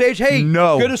go up on stage, hey,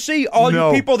 No. good to see all No.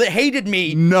 you people that hated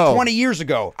me No. 20 years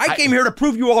ago. I came here to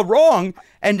prove you all wrong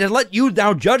and to let you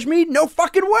now judge me? No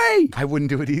fucking way. I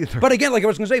wouldn't do it either. But again, like I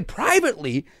was going to say,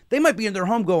 privately, they might be in their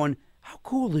home going, how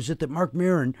cool is it that Marc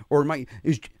Maron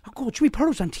how cool Jimmy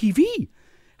Pardo's on TV?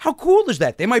 How cool is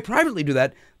that? They might privately do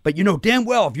that, but you know damn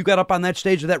well if you got up on that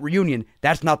stage of that reunion,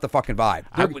 that's not the fucking vibe.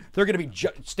 They're going to be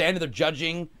standing there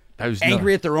judging,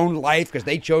 angry at their own life because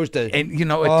they chose to. And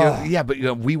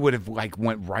but we would have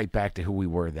went right back to who we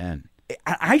were then.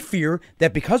 I fear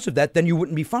that because of that, then you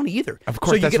wouldn't be funny either. Of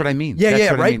course, that's what I mean. Yeah,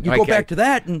 That's what I right. mean. You go back to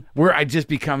that, and where I just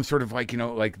become sort of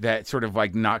like that sort of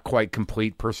not quite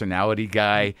complete personality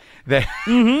guy that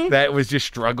that was just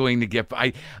struggling to get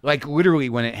by. Like literally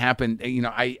when it happened,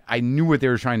 I knew what they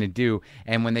were trying to do,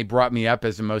 and when they brought me up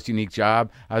as the most unique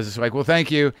job, I was just like, well, thank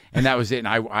you, and that was it. And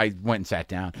I went and sat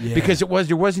down because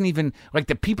there wasn't even like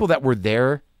the people that were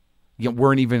there,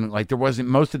 weren't even like there wasn't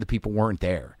most of the people weren't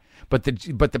there. But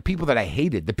the people that I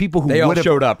hated, the people who they all would have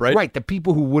showed up, right? Right, the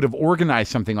people who would have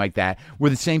organized something like that were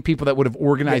the same people that would have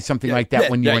organized something like that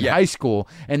when you were in high school,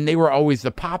 and they were always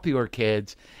the popular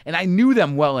kids, and I knew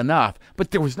them well enough.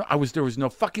 But there was no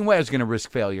fucking way I was going to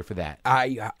risk failure for that.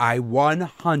 I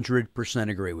 100%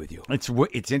 agree with you.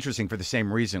 It's interesting for the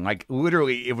same reason. Like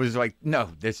literally, it was like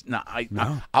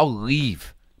I'll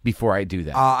leave before I do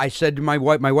that. I said to my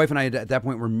wife and I at that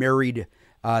point were married.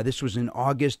 This was in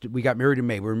August. We got married in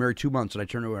May. We were married 2 months, and I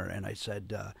turned to her and I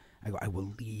said, I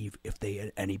will leave if they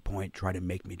at any point try to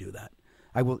make me do that.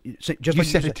 I will. Just You like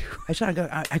said you it too. I said,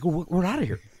 I go, we're out of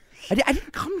here. I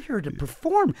didn't come here to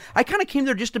perform. I kind of came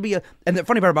there just to be and the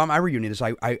funny part about my reunion is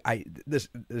this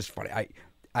is funny.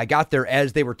 I got there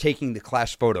as they were taking the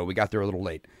class photo. We got there a little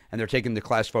late, and they're taking the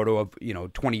class photo of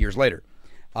 20 years later.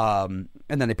 And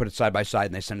then they put it side by side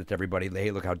and they send it to everybody. Hey,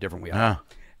 look how different we are.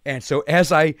 And so as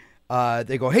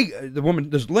they go, hey, the woman,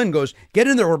 this Lynn goes, get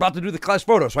in there. We're about to do the class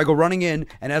photo. So I go running in,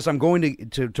 and as I'm going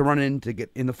to run in to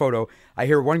get in the photo, I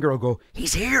hear one girl go,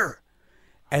 he's here.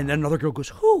 And then another girl goes,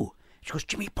 who? She goes,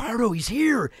 Jimmy Pardo, he's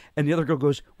here. And the other girl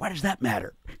goes, why does that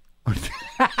matter? And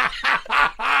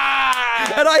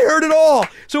I heard it all.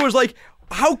 So it was like,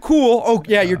 how cool. Oh,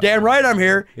 yeah, you're damn right I'm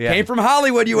here. Yeah. Came from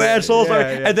Hollywood, you assholes.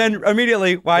 yeah. And then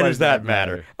immediately, why does that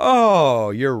matter? Oh,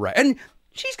 you're right. And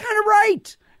she's kind of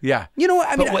right. Yeah. You know what?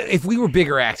 I mean, but if we were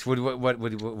bigger acts, how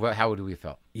would we have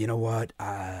felt? You know what?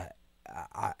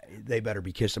 They better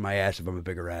be kissing my ass if I'm a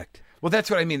bigger act. Well, that's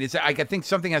what I mean. It's I think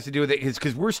something has to do with it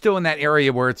because we're still in that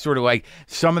area where it's sort of like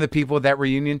some of the people at that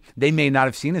reunion, they may not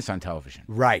have seen us on television.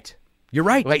 Right. You're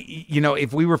right. Like,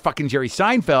 if we were fucking Jerry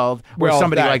Seinfeld or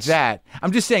somebody like that,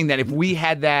 I'm just saying that if we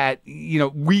had that,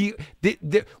 we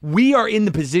are in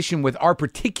the position with our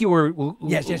particular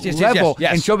level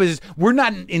in show business. We're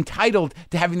not entitled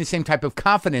to having the same type of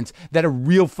confidence that a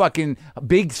real fucking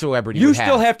big celebrity would have. You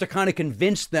still have to kind of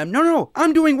convince them, no,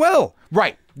 I'm doing well.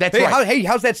 Right. That's right.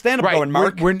 How's that stand-up going,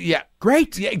 Mark?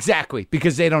 Great. Yeah, exactly.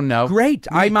 Because they don't know. Great.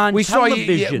 I'm on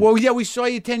television. Saw you. We saw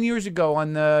you 10 years ago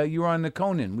you were on the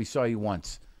Conan. We saw you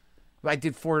once. I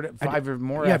did 4 to 5 or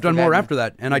more. Yeah, I've done more after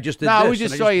that, and I just did this. No, we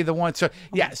just saw you the once. So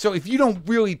so if you don't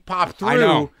really pop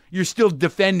through, you're still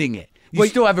defending it. You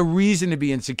still have a reason to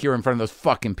be insecure in front of those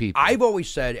fucking people. I've always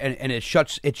said, and it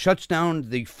shuts down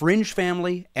the fringe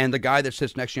family and the guy that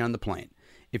sits next to you on the plane.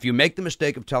 If you make the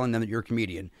mistake of telling them that you're a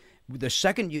comedian, the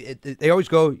second they always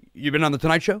go, "You've been on the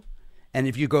Tonight Show," and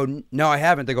if you go, "No, I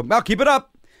haven't," they go, "Well, keep it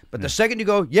up." But the second you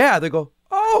go, "Yeah," they go,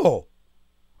 "Oh,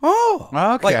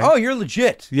 okay, like, oh, you're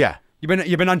legit." Yeah, you've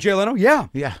been on Jay Leno, yeah.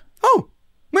 Oh,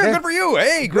 man, good for you.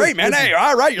 Hey, great, man. Hey,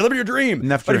 all right, you're living your dream.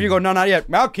 But if you go, "No, not yet,"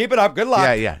 well, keep it up. Good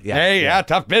luck. Yeah. Hey,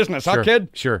 tough business, huh, kid?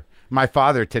 Sure. My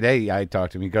father today, I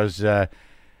talked to him. He goes, I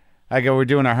go, "We're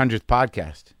doing our 100th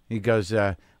podcast." He goes,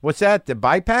 "What's that? The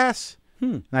bypass?"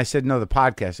 And I said, "No, the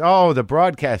podcast." "Oh, the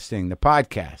broadcasting, the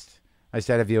podcast." I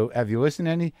said, "Have you listened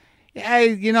to any?"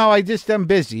 "Yeah, I'm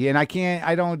busy and I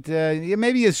don't,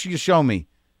 maybe you show me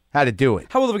how to do it."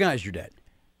 How old of a guy is your dad?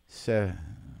 So,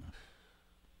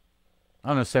 I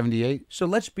don't know, 78. So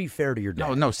let's be fair to your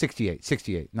dad. No, 68,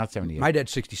 not 78. My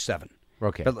dad's 67.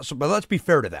 Okay. But let's be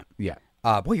fair to them. Yeah.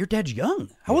 Boy, your dad's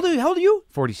young. How old are you?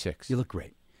 46. You look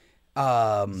great.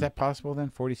 Is that possible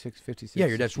then? 46, 56? Yeah,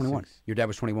 your dad's 66? 21. Your dad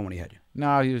was 21 when he had you.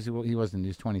 No, he wasn't. He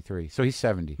was 23. So he's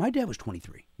 70. My dad was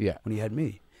 23. Yeah. When he had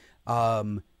me.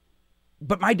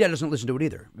 But my dad doesn't listen to it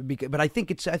either. But I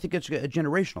think it's a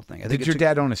generational thing. Did your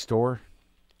dad own a store?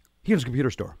 He owns a computer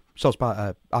store. Sells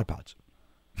iPods.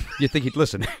 You think he'd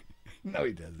listen? No,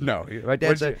 he doesn't. No, my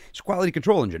dad's a quality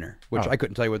control engineer, which I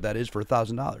couldn't tell you what that is for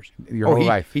 $1,000. Your whole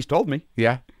life. He's told me.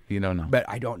 Yeah, you don't know. But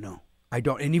I don't know.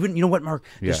 And even, you know what, Mark?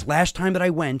 This last time that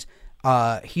I went,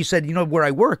 he said, where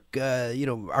I work,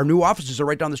 our new offices are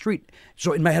right down the street.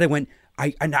 So in my head I went,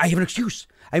 I have an excuse.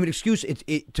 I have an excuse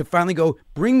to finally go,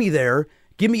 bring me there,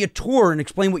 give me a tour and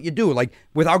explain what you do. Like,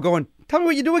 without going, tell me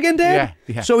what you do again, Dad?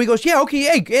 Yeah. So he goes, yeah, okay,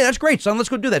 hey, that's great, son, let's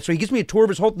go do that. So he gives me a tour of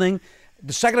his whole thing.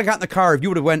 The second I got in the car, if you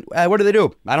would have went, what do they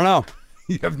do? I don't know.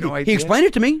 You have no idea. He explained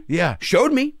it to me. Yeah.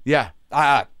 Showed me. Yeah.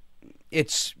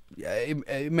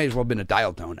 It may as well have been a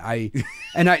dial tone.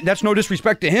 That's no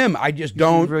disrespect to him. I just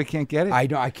don't. You really can't get it?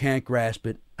 I can't grasp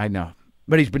it. I know.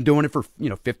 But he's been doing it for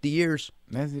 50 years.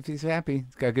 If he's happy,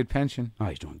 he's got a good pension. Oh,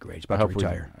 he's doing great. He's about to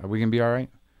retire. Are we going to be all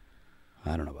right?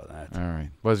 I don't know about that. All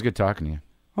right. Well, it was good talking to you.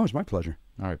 Oh, it's my pleasure.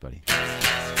 All right, buddy.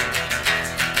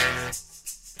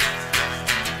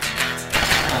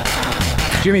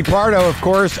 Jimmy Pardo, of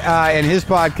course, and his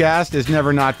podcast is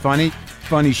Never Not Funny.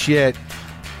 Funny shit.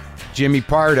 Jimmy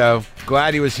Pardo.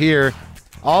 Glad he was here.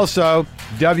 Also,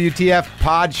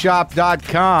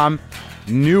 WTFpodshop.com.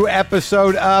 New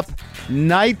episode up.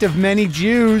 Night of Many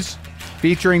Jews.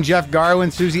 Featuring Jeff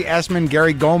Garland, Susie Essman,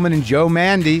 Gary Goldman, and Joe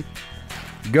Mandy.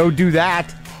 Go do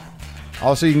that.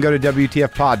 Also, you can go to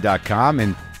WTFpod.com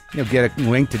and get a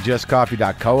link to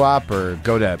justcoffee.coop or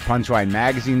go to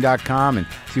punchlinemagazine.com and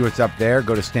see what's up there.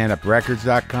 Go to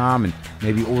standuprecords.com and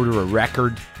maybe order a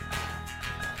record.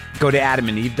 Go to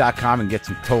adamandeve.com and get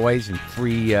some toys and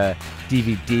free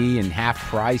DVD and half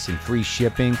price and free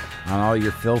shipping on all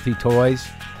your filthy toys.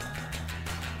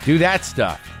 Do that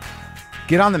stuff.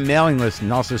 Get on the mailing list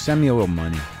and also send me a little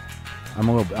money. I'm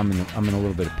in a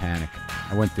little bit of panic.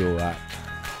 I went through a lot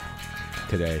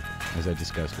today, as I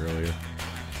discussed earlier.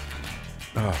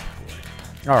 Oh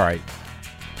boy! All right,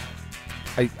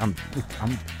 I'm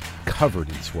covered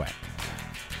in sweat.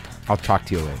 I'll talk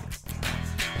to you later.